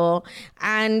dancer.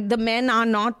 And the men are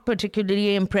not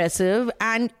particularly impressive.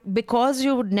 And because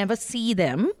you would never see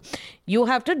them, you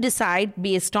have to decide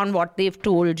based on what they've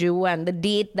told you and the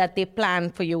date that they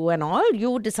plan for you and all.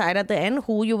 You decide at the end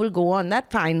who you will go on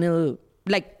that final,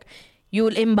 like, you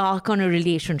will embark on a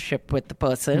relationship with the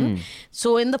person.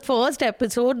 So in the first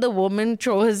episode, the woman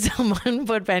chose someone,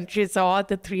 but when she saw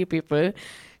the three people,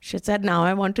 she said, now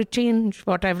I want to change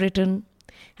what I've written.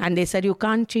 And they said, you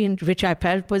can't change, which I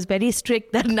felt was very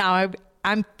strict, that now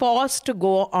I'm forced to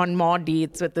go on more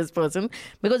dates with this person,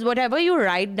 because whatever you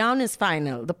write down is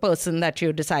final, the person that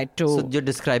you decide to. So you're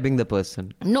describing the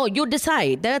person. No, you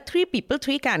decide. There are three people,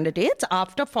 three candidates.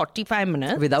 After 45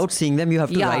 minutes. Without seeing them, you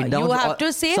have to write down. You have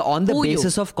to say so on the who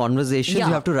basis of conversations, you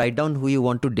have to write down who you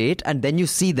want to date, and then you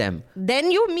see them.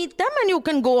 Then you meet them and you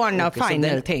can go on a Okay, so final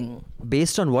then, thing.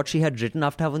 Based on what she had written,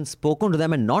 after having spoken to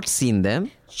them and not seen them,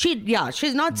 She's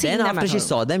not seeing then them after at she all.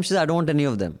 saw them, she said, I don't want any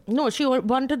of them. No, she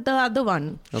wanted the other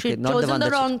one. Okay, She'd not the chosen one the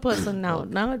that she- wrong person now.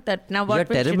 Now what You're will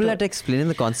she terrible do? at explaining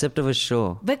the concept of a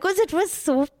show. Because it was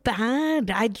so bad.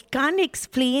 I can't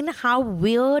explain how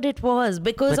weird it was.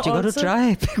 Because But you got to also-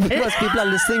 try, because people are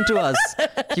listening to us.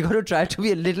 You got to try to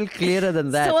be a little clearer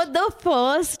than that. So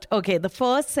the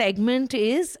first segment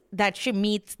is that she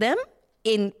meets them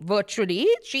in virtually.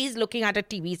 She's looking at a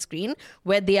TV screen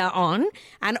where they are on,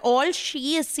 and all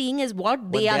she is seeing is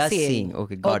what they are saying.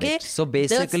 Okay, got it. So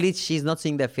basically, she's not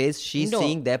seeing their face, she's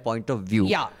seeing their point of view.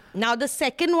 Yeah. Now the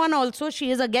second one also,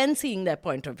 she is again seeing their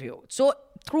point of view. So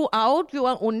throughout, you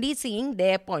are only seeing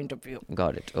their point of view.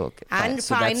 Got it. Okay. fine. And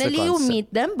So that's the finally, you concept.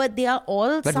 meet them, but they are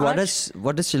all But such...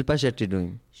 what is Shilpa Shetty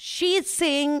doing? She's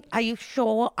saying, are you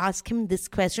sure? Ask him this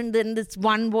question. Then this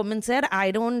one woman said,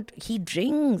 he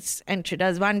drinks. And she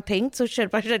does one thing. So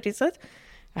Shilpa Shetty says,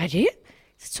 Ajay,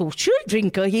 social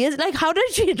drinker. He is like, how did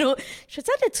she know? She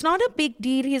said, it's not a big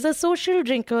deal. He's a social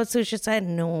drinker. So she said,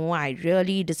 no, I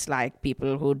really dislike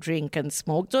people who drink and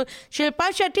smoke. So Shilpa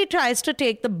Shetty tries to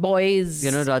take the boys' You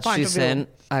know, point Rajshri of view. Sen,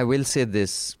 I will say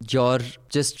this. Your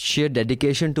just sheer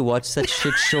dedication to watch such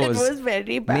shit shows It was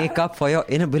very bad. make up for your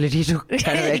inability to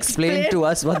kind of explain to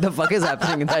us what the fuck is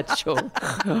happening in that show.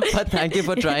 But thank you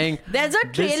for trying. There's a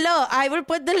trailer. I will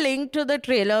put the link to the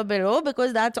trailer below,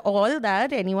 because that's all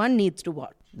that anyone needs to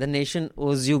watch. The nation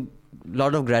owes you a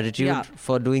lot of gratitude Yeah.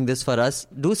 for doing this for us.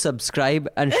 Do subscribe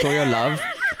and show your love,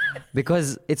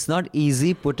 because it's not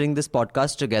easy putting this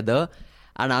podcast together.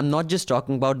 And I'm not just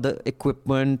talking about the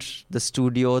equipment, the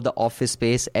studio, the office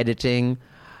space, editing,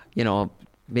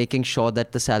 making sure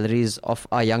that the salaries of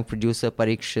our young producer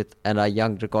Parikshit and our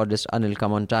young recordist Anil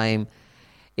come on time.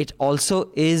 It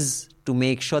also is to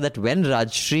make sure that when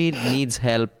Rajshri needs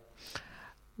help,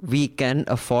 we can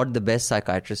afford the best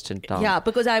psychiatrist in town. Yeah,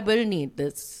 because I will need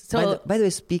this. So By the way,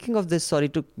 speaking of this, sorry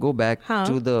to go back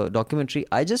to the documentary,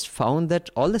 I just found that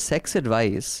all the sex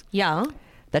advice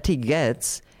that he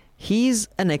gets, he's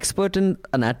an expert in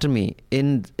anatomy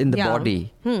in the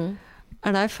body.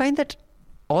 And I find that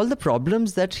all the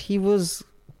problems that he was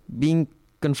being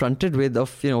confronted with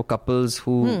of, couples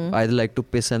who either like to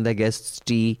piss on their guests'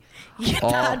 tea,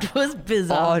 that was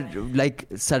bizarre. or like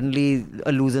suddenly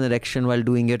lose an erection while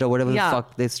doing it, or whatever the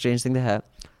fuck the strange thing they have.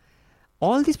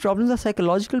 All these problems are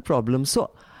psychological problems.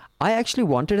 So I actually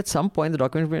wanted at some point the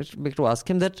documentary to ask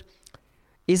him that,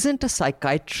 isn't a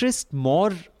psychiatrist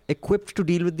more equipped to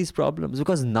deal with these problems?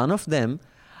 Because none of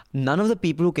the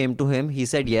people who came to him, he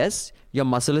said, yes, your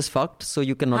muscle is fucked, so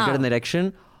you cannot get an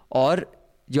erection, or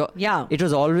it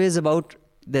was always about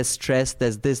there's stress,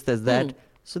 there's this, there's that.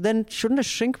 So then shouldn't a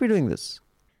shrink be doing this?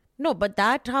 No, but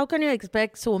how can you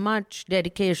expect so much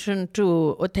dedication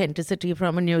to authenticity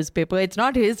from a newspaper? It's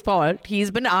not his fault. He's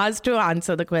been asked to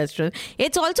answer the question.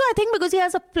 It's also, I think, because he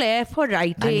has a flair for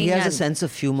writing. And he has a sense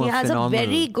of humor. He has phenomenal. a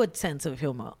very good sense of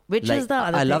humor, which Like, is the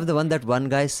other I thing. love the one that one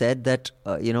guy said that,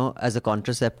 as a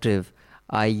contraceptive,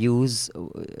 I use,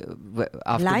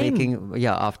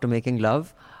 after making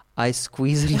love, I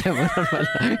squeeze a lemon on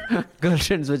my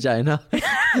girlfriend's vagina.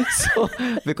 So,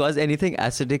 because anything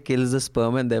acidic kills the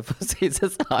sperm, and therefore he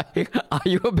says, are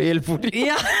you a bhel puri?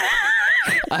 Yeah.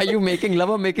 Are you making love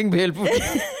or making bhel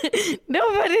puri? No,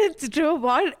 but it's true.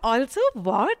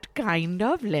 What kind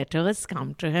of letters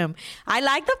come to him? I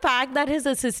like the fact that his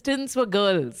assistants were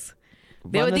girls.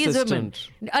 They One were these assistant.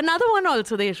 women. Another one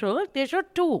also they showed. They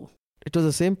showed two. It was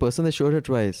the same person, they showed her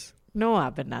twice. No,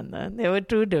 Abhinandan. They were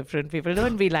two different people.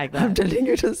 Don't be like that. I'm telling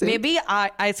you to say. Maybe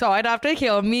I saw it after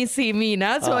Hear Me, See Me,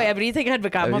 na? So everything had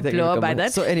become a blur by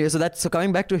then. So anyway, so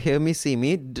coming back to Hear Me, See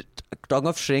Me, talking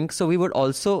of shrink, so we would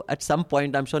also at some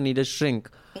point, I'm sure, need a shrink.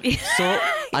 So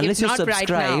unless you not right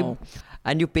subscribe now.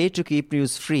 and you pay to keep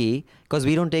news free, because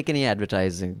we don't take any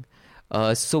advertising.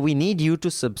 So we need you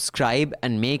to subscribe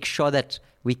and make sure that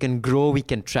we can grow, we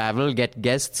can travel, get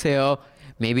guests here,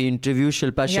 maybe interview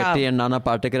Shilpa Shetty and Nana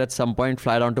Patekar at some point,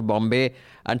 fly down to Bombay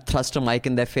and thrust a mic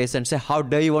in their face and say, how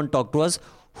dare you want to talk to us?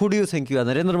 Who do you think you are,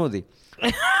 Narendra Modi?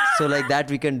 So like that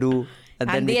we can do. And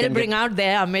then they'll bring out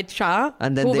their Amit Shah,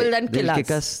 and then who will they'll kill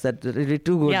kick us. That really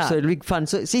too good. Yeah. So it'll be fun.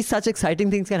 So see, such exciting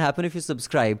things can happen if you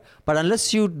subscribe. But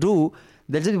unless you do,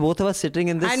 there'll just be both of us sitting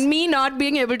in this And me not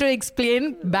being able to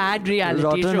explain bad reality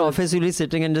rotten shows. office. You'll be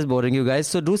sitting and just boring you guys.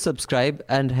 So do subscribe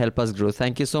and help us grow.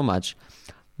 Thank you so much.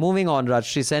 Moving on,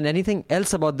 Rajshri Sen, anything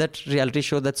else about that reality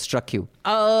show that struck you?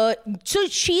 So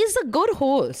she's a good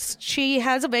host. She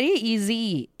has a very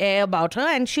easy air about her,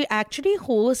 and she actually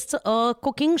hosts a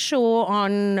cooking show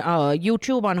on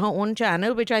YouTube on her own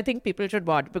channel, which I think people should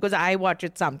watch because I watch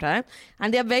it sometimes.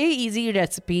 And they're very easy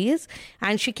recipes.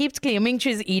 And she keeps claiming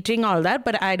she's eating all that,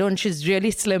 but I don't. She's really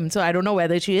slim, so I don't know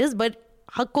whether she is. But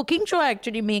her cooking show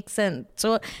actually makes sense.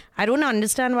 So I don't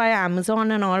understand why Amazon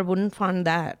and all wouldn't fund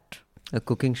that. A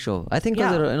cooking show. I think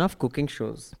there are enough cooking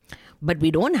shows. But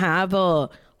we don't have a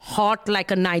hot,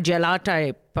 like a Nigella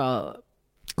type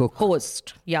Cook.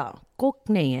 host. Yeah. Cook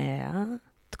nahi hai.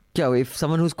 Kya, if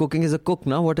someone who's cooking is a cook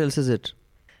now, what else is it?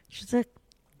 She's a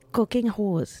cooking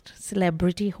host,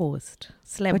 celebrity host, But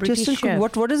celebrity you're still chef.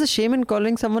 what is the shame in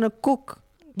calling someone a cook?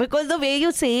 Because the way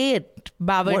you say it,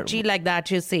 Bawarchi, like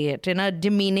that you say it in a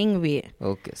demeaning way.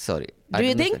 Okay, sorry. Do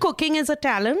you think cooking is a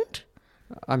talent?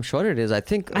 I'm sure it is. I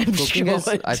think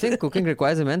cooking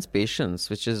requires immense patience,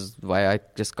 which is why I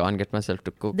just can't get myself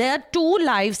to cook. There are two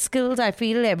life skills I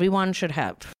feel everyone should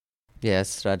have.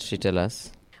 Yes, Rajshri, tell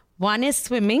us. One is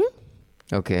swimming.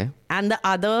 Okay. And the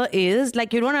other is,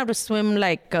 like, you don't have to swim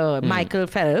like Michael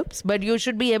Phelps, but you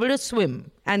should be able to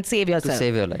swim and save yourself. To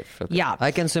save your life. Okay. Yeah.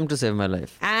 I can swim to save my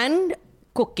life. And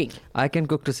cooking. I can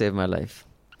cook to save my life.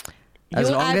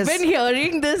 I've been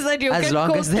hearing this, that you can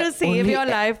cook to save your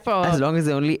life. As long as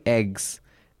they're only eggs,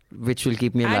 which will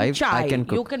keep me alive, and chai. I can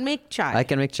cook. You can make chai. I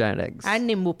can make chai and eggs. And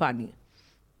nimbu pani.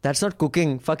 That's not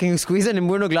cooking. Fucking you squeeze a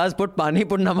nimbu in a glass, put pani,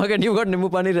 put namak, and you got nimbu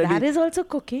pani ready. That is also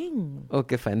cooking.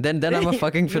 Okay, fine. Then I'm a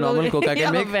fucking phenomenal cook. I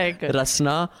can make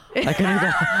rasna.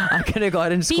 I can make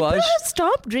orange squash. People have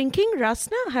stopped drinking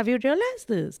rasna. Have you realized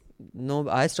this? No,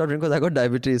 I stopped drinking because I got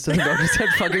diabetes. So the doctor said,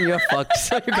 fucking, you're fucked.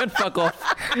 So you can fuck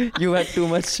off. You had too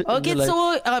much. Okay,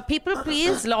 so people,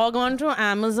 please log on to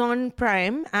Amazon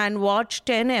Prime and watch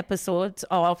 10 episodes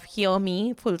of Hear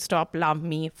Me, full stop, Love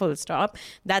Me, full stop.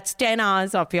 That's 10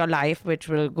 hours of your life, which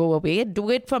will go away.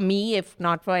 Do it for me, if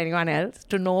not for anyone else,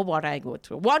 to know what I go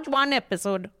through. Watch one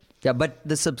episode. Yeah, but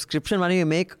the subscription money you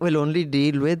make will only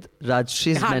deal with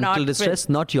Rajshri's mental distress,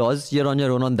 not yours. You're on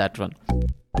your own on that one.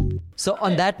 So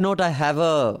on that note, I have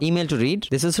a email to read.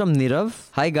 This is from Nirav.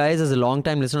 Hi guys, as a long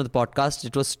time listener to the podcast,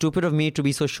 it was stupid of me to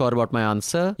be so sure about my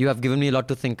answer. You have given me a lot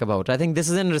to think about. I think this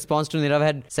is in response to Nirav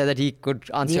had said that he could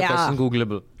answer a question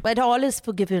Googleable. But all is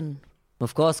forgiven.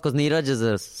 Of course, because Neeraj is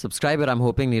a subscriber. I'm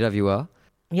hoping Nirav you are.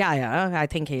 Yeah, I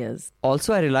think he is.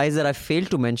 Also, I realized that I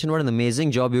failed to mention what an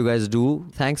amazing job you guys do.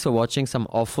 Thanks for watching some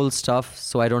awful stuff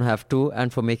so I don't have to,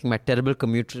 and for making my terrible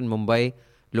commute in Mumbai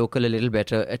local a little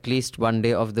better, at least one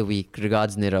day of the week.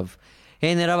 Regards, Nirav.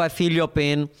 Hey Nirav, I feel your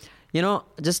pain. You know,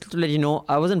 just to let you know,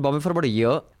 I was in Bombay for about a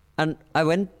year, and I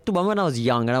went to Bombay when I was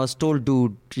young, and I was told,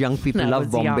 dude, young people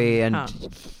love Bombay and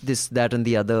this, that and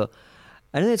the other.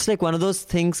 And it's like one of those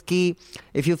things ki,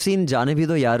 if you've seen Jaane Bhi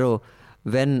Do Yaro,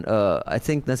 when I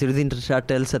think Nasiruddin Shah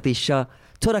tells Satish Shah,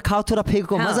 Thoda khao, thoda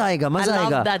pheko, maza aega, maza aega. I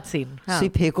love that scene. So he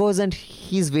phekos and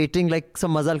he's waiting like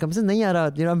some maza will come. He says, nahi aa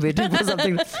raha, you know, I'm waiting for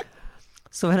something.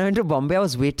 So when I went to Bombay, I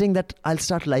was waiting that I'll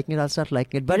start liking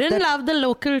it. But you didn't love the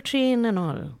local train and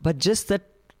all. But just that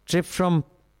trip from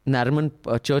Nariman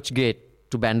Church Gate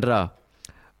to Bandra,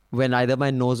 when either my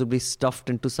nose would be stuffed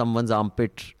into someone's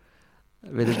armpit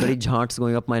with this very jhaunts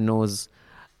going up my nose,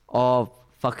 or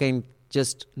fucking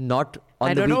just not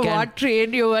on the weekend. I don't know what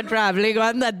train you were traveling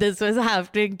on that this was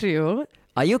happening to you.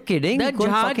 Are you kidding? The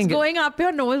jhaunts going up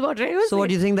your nose, what are you saying? So what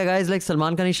do you think the guy is like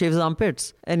Salman Khan, he shaves his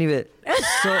armpits? Anyway,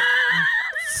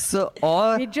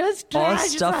 or he just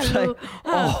stuff like,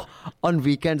 on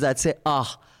weekends I'd say,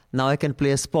 now I can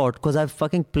play a sport because I've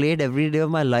fucking played every day of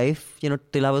my life,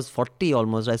 till I was 40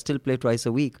 almost. I still play twice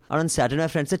a week. And on Saturday, my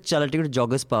friend said, "Chal, I'll take you to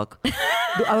Joggers Park."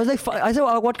 I was like, I said,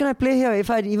 what can I play here? If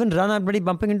I even run, I'm already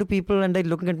bumping into people and they're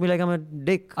looking at me like I'm a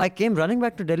dick. I came running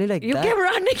back to Delhi like You that. came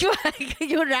running back.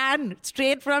 You ran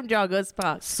straight from Joggers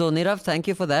Park. So, Nirav, thank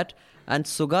you for that. And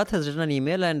Sugat has written an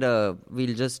email and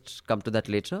we'll just come to that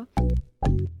later.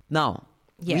 Now,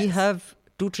 we have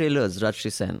 2 trailers,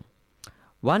 Rajshri Sen.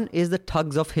 One is the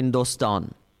Thugs of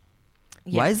Hindostan.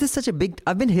 Yes. Why is this such a big...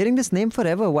 I've been hearing this name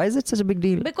forever. Why is it such a big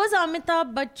deal? Because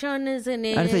Amitabh Bachchan is in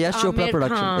it. And it's a Yash Chopra Amir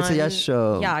production. Khan. It's a Yash...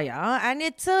 Yeah. And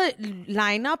it's a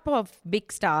lineup of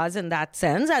big stars in that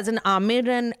sense. As in Amir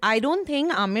and... I don't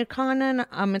think Amir Khan and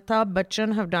Amitabh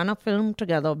Bachchan have done a film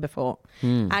together before.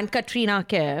 And Katrina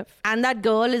Kaif. And that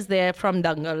girl is there from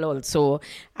Dangal also.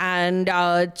 And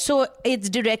so it's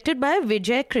directed by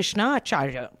Vijay Krishna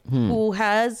Acharya, who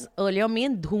has earlier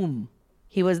made Dhoom.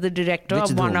 He was the director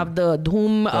Which of one Dhoom? of the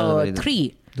Dhoom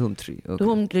 3. Dhoom 3. Okay.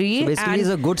 Dhoom 3. So basically, he's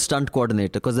a good stunt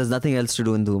coordinator because there's nothing else to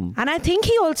do in Dhoom. And I think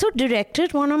he also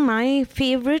directed one of my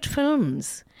favorite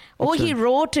films. He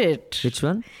wrote it. Which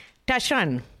one?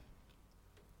 Tashan. I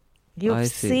You've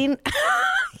see. seen...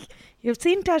 You've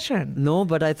seen Tashan? No,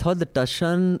 but I thought the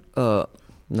Tashan...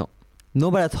 No,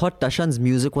 but I thought Tashan's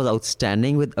music was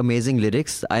outstanding with amazing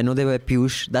lyrics. I know they were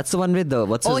Piyush. That's the one with the...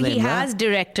 What's his name? He has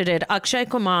directed it. Akshay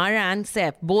Kumar and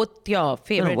Seth. Both your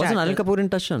favorite Wasn't actors. Anil Kapoor in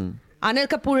Tashan? Anil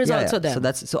Kapoor is also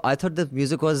there. So I thought the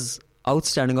music was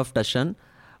outstanding of Tashan.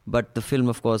 But the film,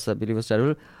 of course, I believe was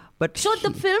terrible. But So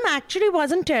the film actually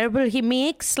wasn't terrible. He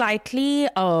makes slightly...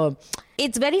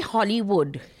 it's very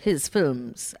Hollywood, his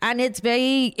films. And it's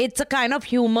a kind of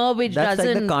humor which that's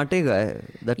doesn't... like the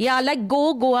Kante guy. Yeah, like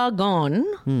Go, Goa,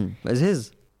 Gone. Is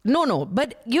his? No.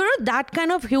 But, that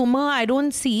kind of humor, I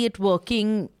don't see it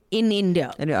working in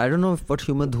India. Anyway, I don't know what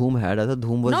humor Dhoom had. I thought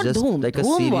Dhoom was Not just Dhoom. like a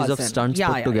Dhoom series of wasn't. stunts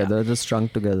Yeah. together, just strung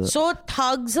together. So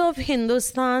Thugs of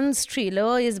Hindustan's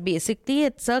trailer is basically,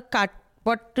 it's a cut,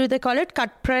 what do they call it?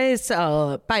 Cut price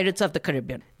Pirates of the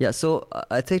Caribbean. Yeah, so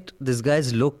I think this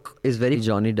guy's look is very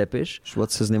Johnny Deppish.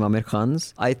 What's his name? Amir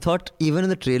Khan's. I thought even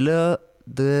in the trailer,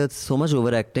 there's so much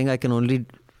overacting. I can only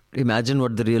imagine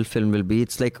what the real film will be.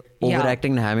 It's like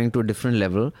overacting and having to a different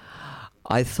level.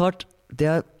 I thought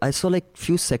I saw like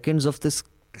few seconds of this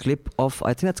clip of,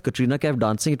 I think that's Katrina Kaif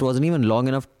dancing. It wasn't even long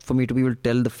enough for me to be able to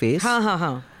tell the face.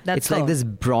 That's it's like this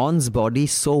bronze body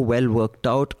so well worked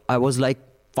out. I was like,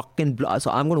 fucking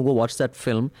so I'm going to go watch that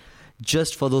film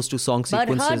just for those 2 song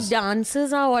sequences. But her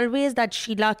dances are always, that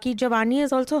Sheila Ki Jawani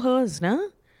is also hers, no?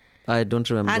 I don't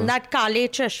remember. And that Kale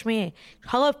Chashme,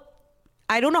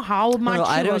 I don't know how much No,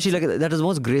 I remember was, she that is the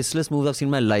most graceless move I've seen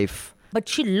in my life. but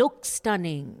she looks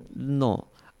stunning. No.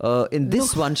 In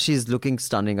this one, she's looking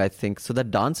stunning, I think. So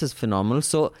that dance is phenomenal.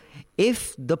 So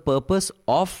if the purpose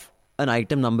of an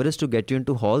item number is to get you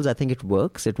into halls, I think it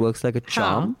works. It works like a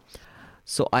charm.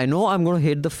 So I know I'm going to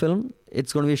hate the film.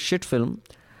 It's going to be a shit film.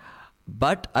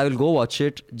 But I will go watch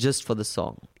it just for the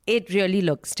song. It really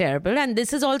looks terrible. And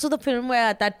this is also the film where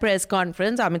at that press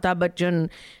conference, Amitabh Bachchan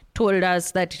told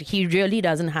us that he really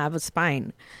doesn't have a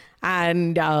spine.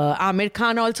 And Amir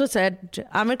Khan also said,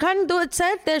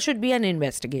 there should be an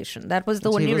investigation. That was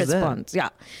the So he only was there. response. Yeah.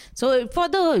 So for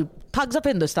the Thugs of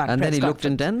Hindustan And then press he looked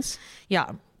conference. intense?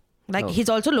 Yeah. He's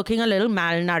also looking a little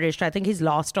malnourished. I think he's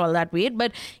lost all that weight,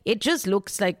 but it just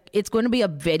looks like it's going to be a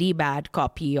very bad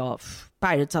copy of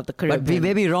Pirates of the Caribbean. But we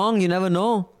may be wrong. You never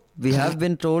know. We have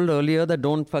been told earlier that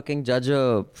don't fucking judge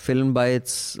a film by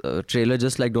its trailer,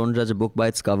 just like don't judge a book by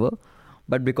its cover.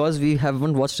 But because we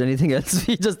haven't watched anything else,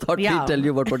 we just thought we'd tell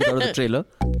you about what we thought of the trailer.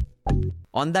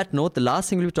 On that note, the last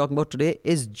thing we'll be talking about today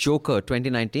is Joker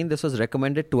 2019. This was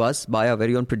recommended to us by our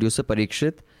very own producer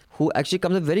Parikshit, who actually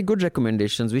comes with very good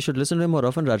recommendations. We should listen to him more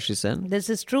often, Rajshri Sen. This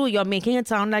is true. You're making it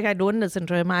sound like I don't listen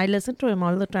to him. I listen to him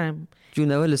all the time. You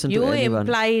never listen to You anyone.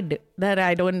 implied that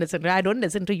I don't listen. I don't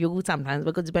listen to you sometimes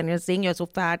because when you're saying you're so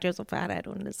fat, I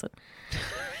don't listen.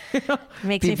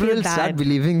 Makes me People feel will bad. start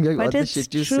believing all But the it's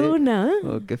shit you true, say. no?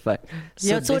 Okay, fine.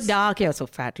 You're so dark, you're so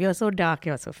fat. You're so dark,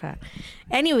 you're so fat.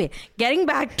 Anyway, getting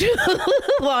back to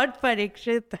what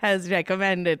Parikshit has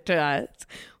recommended to us,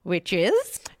 which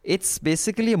is... It's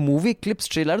basically a movie clips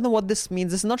trailer. I don't know what this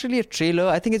means. It's not really a trailer.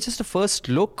 I think it's just a first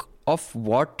look of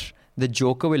what the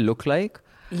Joker will look like.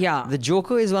 Yeah. The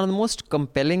Joker is one of the most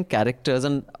compelling characters.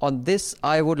 And on this,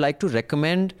 I would like to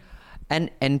recommend an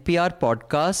NPR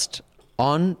podcast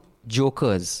on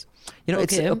Jokers. You know,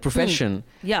 it's a profession.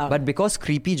 Yeah. But because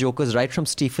creepy Jokers, right from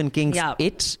Stephen King's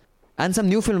It, and some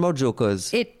new film about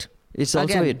Jokers. It. It's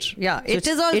also Again. it. Yeah, So it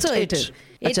is also it. It's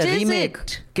It a is remake.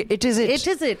 it. Okay, it is it. It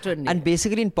is it only. And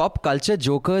basically in pop culture,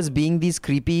 jokers being these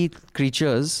creepy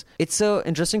creatures, it's an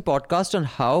interesting podcast on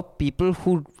how people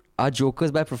who are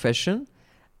jokers by profession,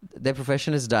 their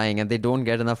profession is dying and they don't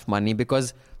get enough money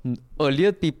because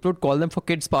earlier people would call them for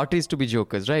kids' parties to be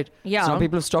jokers, right? Yeah. So now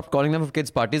people have stopped calling them for kids'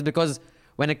 parties because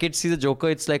when a kid sees a joker,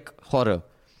 it's like horror.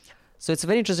 So it's a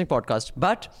very interesting podcast.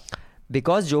 But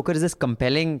because Joker is this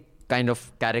compelling kind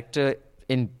of character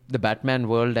in the Batman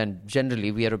world, and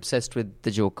generally we are obsessed with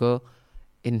the Joker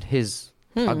in his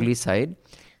ugly side.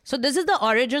 So this is the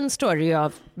origin story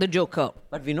of the Joker.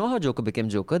 But we know how Joker became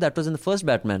Joker. That was in the first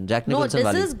Batman, Jack No,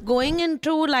 Nicholson. this is going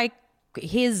into like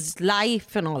his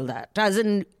life and all that. As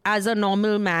a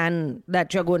normal man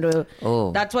that you're going to...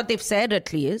 Oh. That's what they've said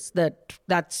at least.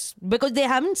 That's because they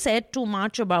haven't said too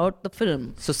much about the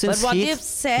film. So since but what Heath- they've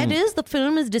said is the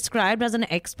film is described as an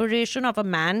exploration of a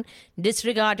man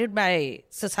disregarded by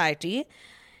society.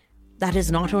 That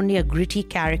is not only a gritty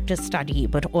character study,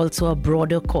 but also a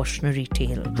broader cautionary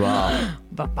tale. Wow.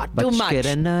 But too much.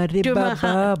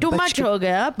 Too much ho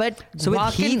gaya, but So with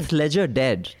Walken- Heath Ledger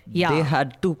dead, Yeah. they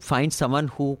had to find someone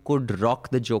who could rock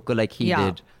the Joker like he Yeah.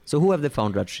 did. So who have they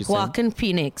found, Rajshri Sen? Joaquin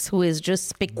Phoenix, who is just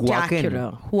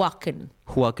spectacular. Joaquin.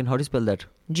 Joaquin, how do you spell that?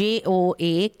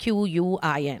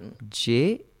 Joaquin.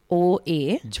 J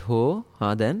O-A. Jo,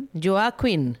 then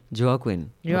Joaquin.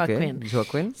 Joaquin. Joaquin. Okay.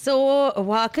 Joaquin. So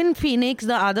Joaquin Phoenix,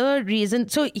 the other reason,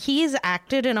 so he's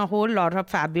acted in a whole lot of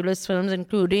fabulous films,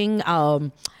 including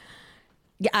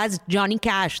as Johnny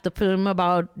Cash, the film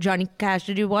about Johnny Cash.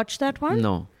 Did you watch that one?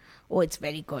 No. Oh, it's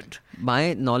very good.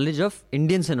 My knowledge of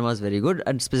Indian cinema is very good,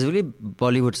 and specifically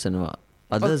Bollywood cinema.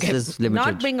 Others is limited.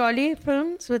 Not Bengali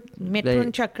films with Mithun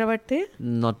Like- Chakravarti?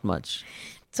 Not much.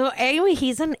 So anyway,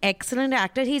 he's an excellent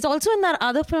actor. He's also in that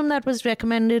other film that was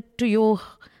recommended to you,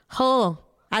 Her.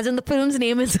 As in the film's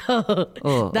name is Her.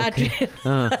 Oh, that okay.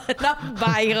 not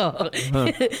by her.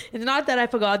 It's not that I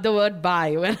forgot the word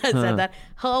by when I said that.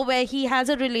 Her, where he has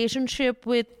a relationship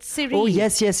with Siri. Oh,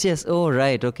 yes. Oh,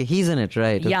 right. Okay. He's in it,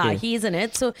 right. Yeah, okay. he's in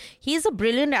it. So he's a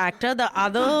brilliant actor. The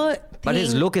other But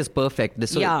his thing- look is perfect.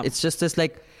 So Yeah. it's just this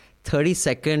like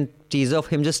 30-second teaser of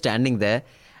him just standing there.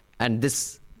 And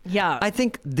this... Yeah. I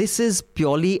think this is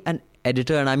purely an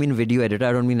editor, and I mean video editor.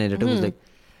 I don't mean editor who's like...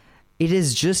 It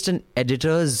is just an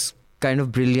editor's kind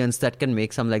of brilliance that can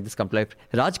make something like this come to life.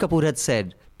 Raj Kapoor had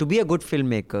said, to be a good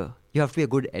filmmaker, you have to be a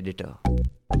good editor.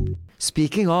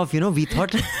 Speaking of, we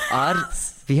thought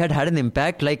we had an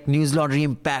impact like News Laundry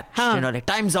impact, like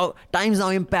Times Now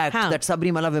impact, that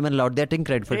Sabrimala women allowed. They're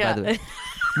incredible, by the way.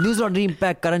 News Laundry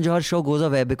impact, Karan Johar's show goes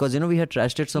away because, we had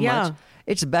trashed it so much.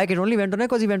 It's back. It only went on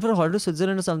because he went for a holiday to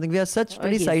Switzerland or something. We are such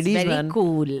pretty he's sideys, very man.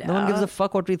 cool. No one gives a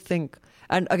fuck what we think.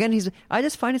 And again, I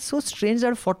just find it so strange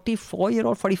that a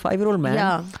 44-year-old, 45-year-old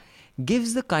man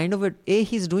gives the kind of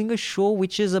he's doing a show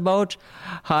which is about,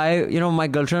 hi, my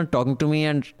girlfriend is talking to me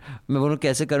and मैं बोलूँ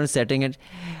कैसे करूँ setting it.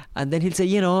 And then he'll say,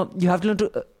 you have to learn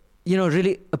to,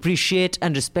 really appreciate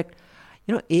and respect.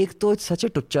 Ek to it's such a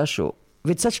tucha show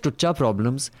with such tucha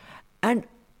problems. And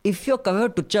if you're coming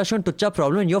with tucha show and tucha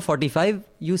problem and you're 45,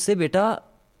 you say, beta,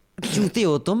 चूती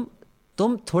हो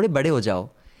तुम थोड़े बड़े हो जाओ.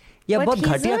 Yeah, but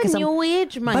he's a new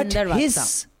age Mahinder But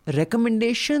his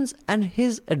recommendations and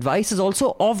his advice is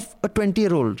also of a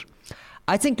 20-year-old.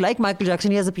 I think like Michael Jackson,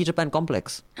 he has a Peter Pan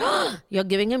complex. You're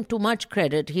giving him too much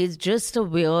credit. He's just a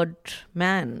weird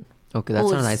man. Okay,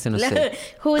 that's not a nice thing to say.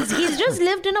 He's just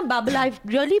lived in a bubble. I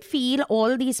really feel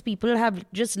all these people have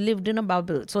just lived in a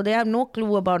bubble. So they have no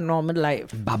clue about normal life.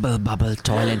 Bubble,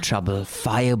 toil and trouble,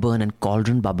 fire burn and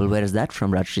cauldron bubble. Where is that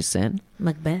from, Rajshri Sen?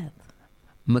 Macbeth.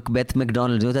 Macbeth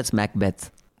McDonald. That's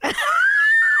Macbeth.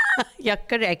 You're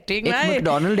correcting, Ek right?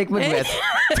 McDonald, ek Macbeth.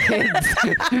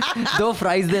 Do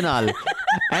fries de naal.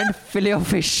 And fillet of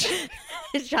fish.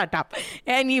 Shut up.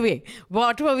 Anyway,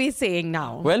 what were we saying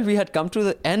now? Well, we had come to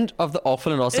the end of the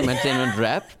Awful and Awesome Entertainment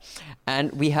Wrap.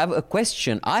 And we have a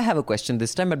question. I have a question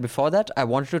this time. But before that, I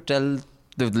wanted to tell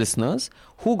the listeners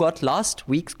who got last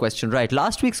week's question right.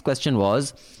 Last week's question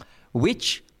was,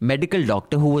 which medical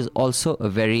doctor, who was also a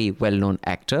very well-known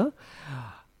actor,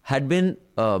 had been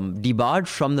debarred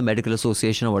from the medical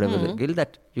association or whatever the guild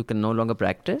that you can no longer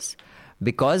practice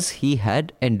because he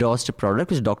had endorsed a product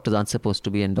which doctors aren't supposed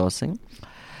to be endorsing.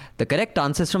 The correct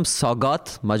answer is from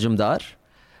Saugat Majumdar.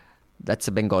 That's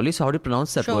a Bengali. So how do you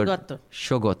pronounce that word?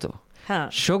 Shogoto. Huh.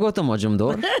 Shogoto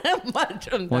Majumdar.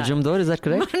 Majumdar, is that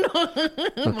correct?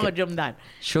 Majumdar.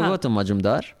 Shogoto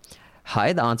Majumdar.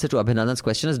 Hi, the answer to Abhinandan's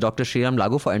question is Dr. Sriram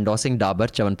Lagu for endorsing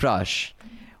Dabur Chyawanprash.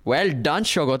 Well done,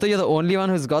 Shogoto. You're the only one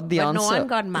who's got the But answer. no one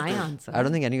got my answer. I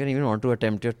don't think anyone even want to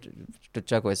attempt it.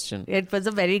 Tucha question. It was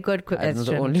a very good I don't know,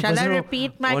 the question. only Shall I person who-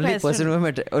 repeat my only question? person who I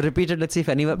met. Repeat it. Let's see if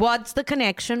anyone. What's the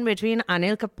connection between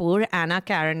Anil Kapoor, Anna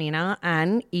Karenina,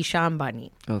 and Isha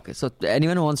Ambani? Okay, so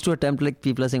anyone who wants to attempt, like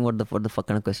people are saying, what the fuck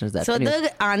kind of question is that? So Anyway.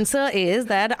 the answer is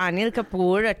that Anil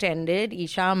Kapoor attended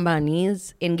Isha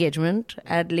Ambani's engagement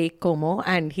at Lake Como,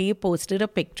 and he posted a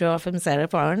picture of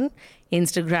himself on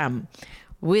Instagram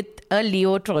with a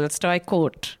Leo Tolstoy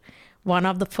quote. One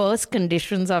of the first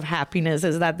conditions of happiness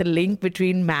is that the link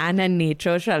between man and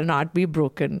nature shall not be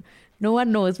broken. No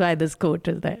one knows why this quote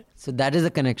is there. So that is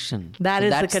a connection. That so is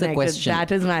that's the connection. question.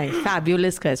 That is my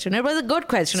fabulous question. It was a good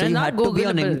question. So It's you not had to be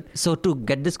on. Googleable. So to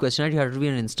get this question right, you had to be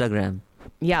on Instagram.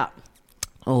 Yeah.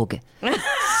 Oh, okay.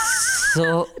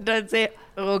 So Don't say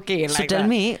okay like so tell that.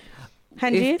 me,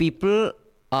 Hanji? if people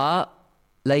are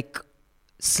like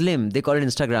slim, they call it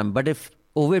Instagram. But if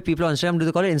overweight people on Instagram, do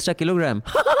they call it Insta kilogram?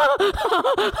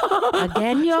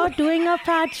 Again, you're doing a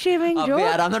fat shaming joke.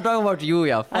 Yeah, I'm not talking about you,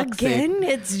 yeah. Fuck's sake. Again,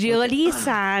 it's really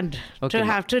sad Okay, to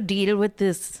have to deal with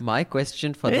this. My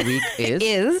question for the week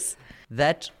is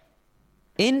that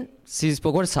she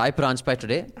spoke about Sai Paranjpai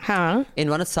today. Huh? In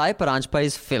one of Sai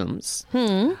Paranjpai's films,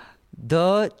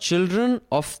 the children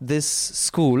of this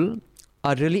school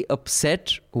are really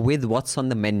upset with what's on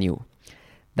the menu.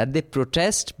 That they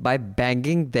protest by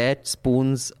banging their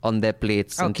spoons on their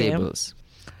plates and Okay. tables.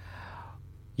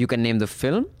 You can name the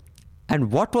film.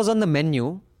 And what was on the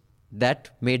menu that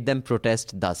made them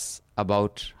protest thus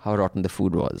about how rotten the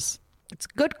food was? It's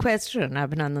a good question,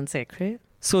 Abhinandan Sekhri.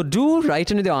 So do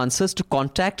write in with your answers to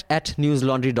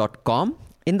contact@newslaundry.com.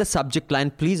 In the subject line,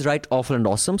 please write awful and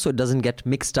awesome so it doesn't get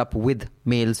mixed up with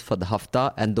mails for the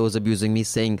hafta and those abusing me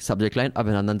saying subject line,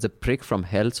 Abhinandan's a prick from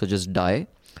hell, so just die.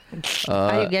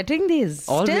 Are you getting these?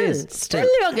 always, Still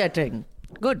you're getting.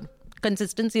 Good.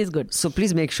 Consistency is good. So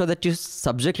please make sure that your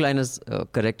subject line is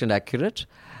correct and accurate.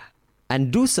 And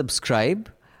do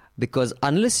subscribe, because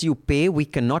unless you pay, we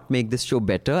cannot make this show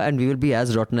better and we will be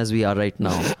as rotten as we are right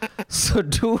now. So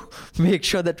do make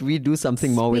sure that we do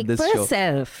something more with Speak this for show.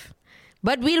 yourself.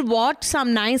 But we'll watch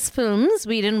some nice films.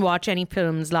 We didn't watch any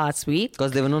films last week.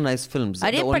 Because there were no nice films.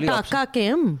 Are The only Pataka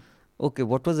came? Okay,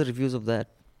 what was the reviews of that?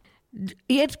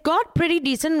 It got pretty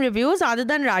decent reviews, other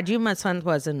than Rajiv Masant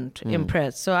wasn't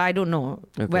impressed. So I don't know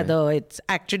whether it's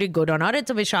actually good or not. It's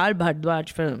a Vishal Bhardwaj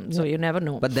film, so you never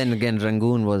know. But then again,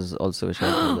 Rangoon was also a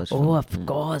show. Oh, of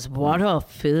course. What a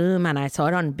film. And I saw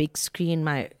it on big screen.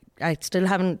 I still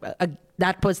haven't...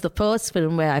 that was the first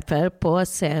film where I felt poor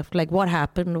Saif. Like, what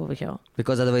happened over here?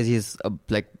 Because otherwise he's a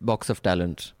box of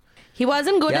talent. He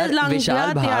wasn't good as Langya.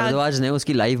 Vishal Bhardwaj ने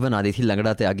उसकी life बना दी थी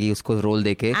लंगड़ा त्यागी उसको role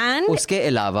देके. And- उसके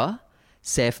अलावा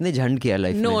सैफ ने झंड किया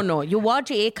लाइफ में. No. You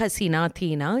watch Ek Hasina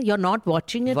Thi, na? You're not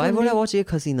watching it. Why only would I watch Ek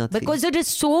Hasina Thi? Because it is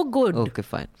so good. Okay,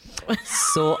 fine.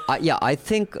 So I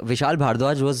think Vishal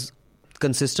Bhardwaj was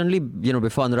consistently,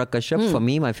 before Anurag Kashyap, for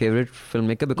me, my favorite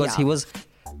filmmaker, because he was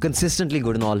consistently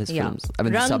good in all his films. I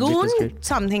mean, the subject was great. Rangoon,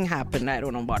 something happened. I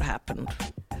don't know what happened.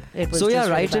 It was So just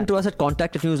write really into us at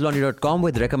contact@newslaundry.com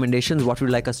with recommendations, what you'd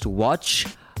like us to watch,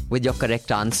 with your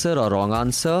correct answer or wrong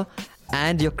answer,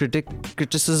 and your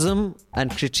criticism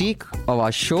and critique of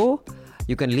our show.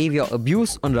 You can leave your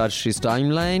abuse on Rajshree's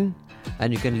timeline,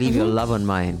 and you can leave your love on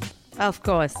mine. Of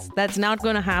course, that's not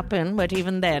going to happen. But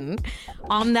even then,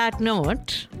 on that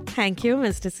note, thank you,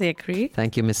 Mr. Sekhri.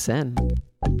 Thank you, Miss Sen.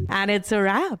 And it's a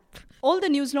wrap. All the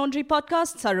News Laundry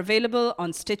podcasts are available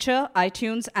on Stitcher,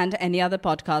 iTunes, and any other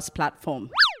podcast platform.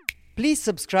 Please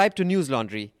subscribe to News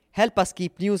Laundry. Help us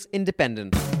keep news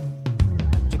independent.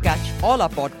 To catch all our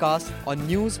podcasts on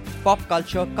news, pop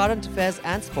culture, current affairs,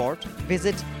 and sport,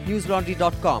 visit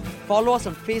newslaundry.com. Follow us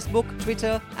on Facebook,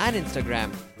 Twitter, and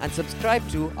Instagram, and subscribe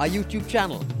to our YouTube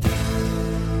channel.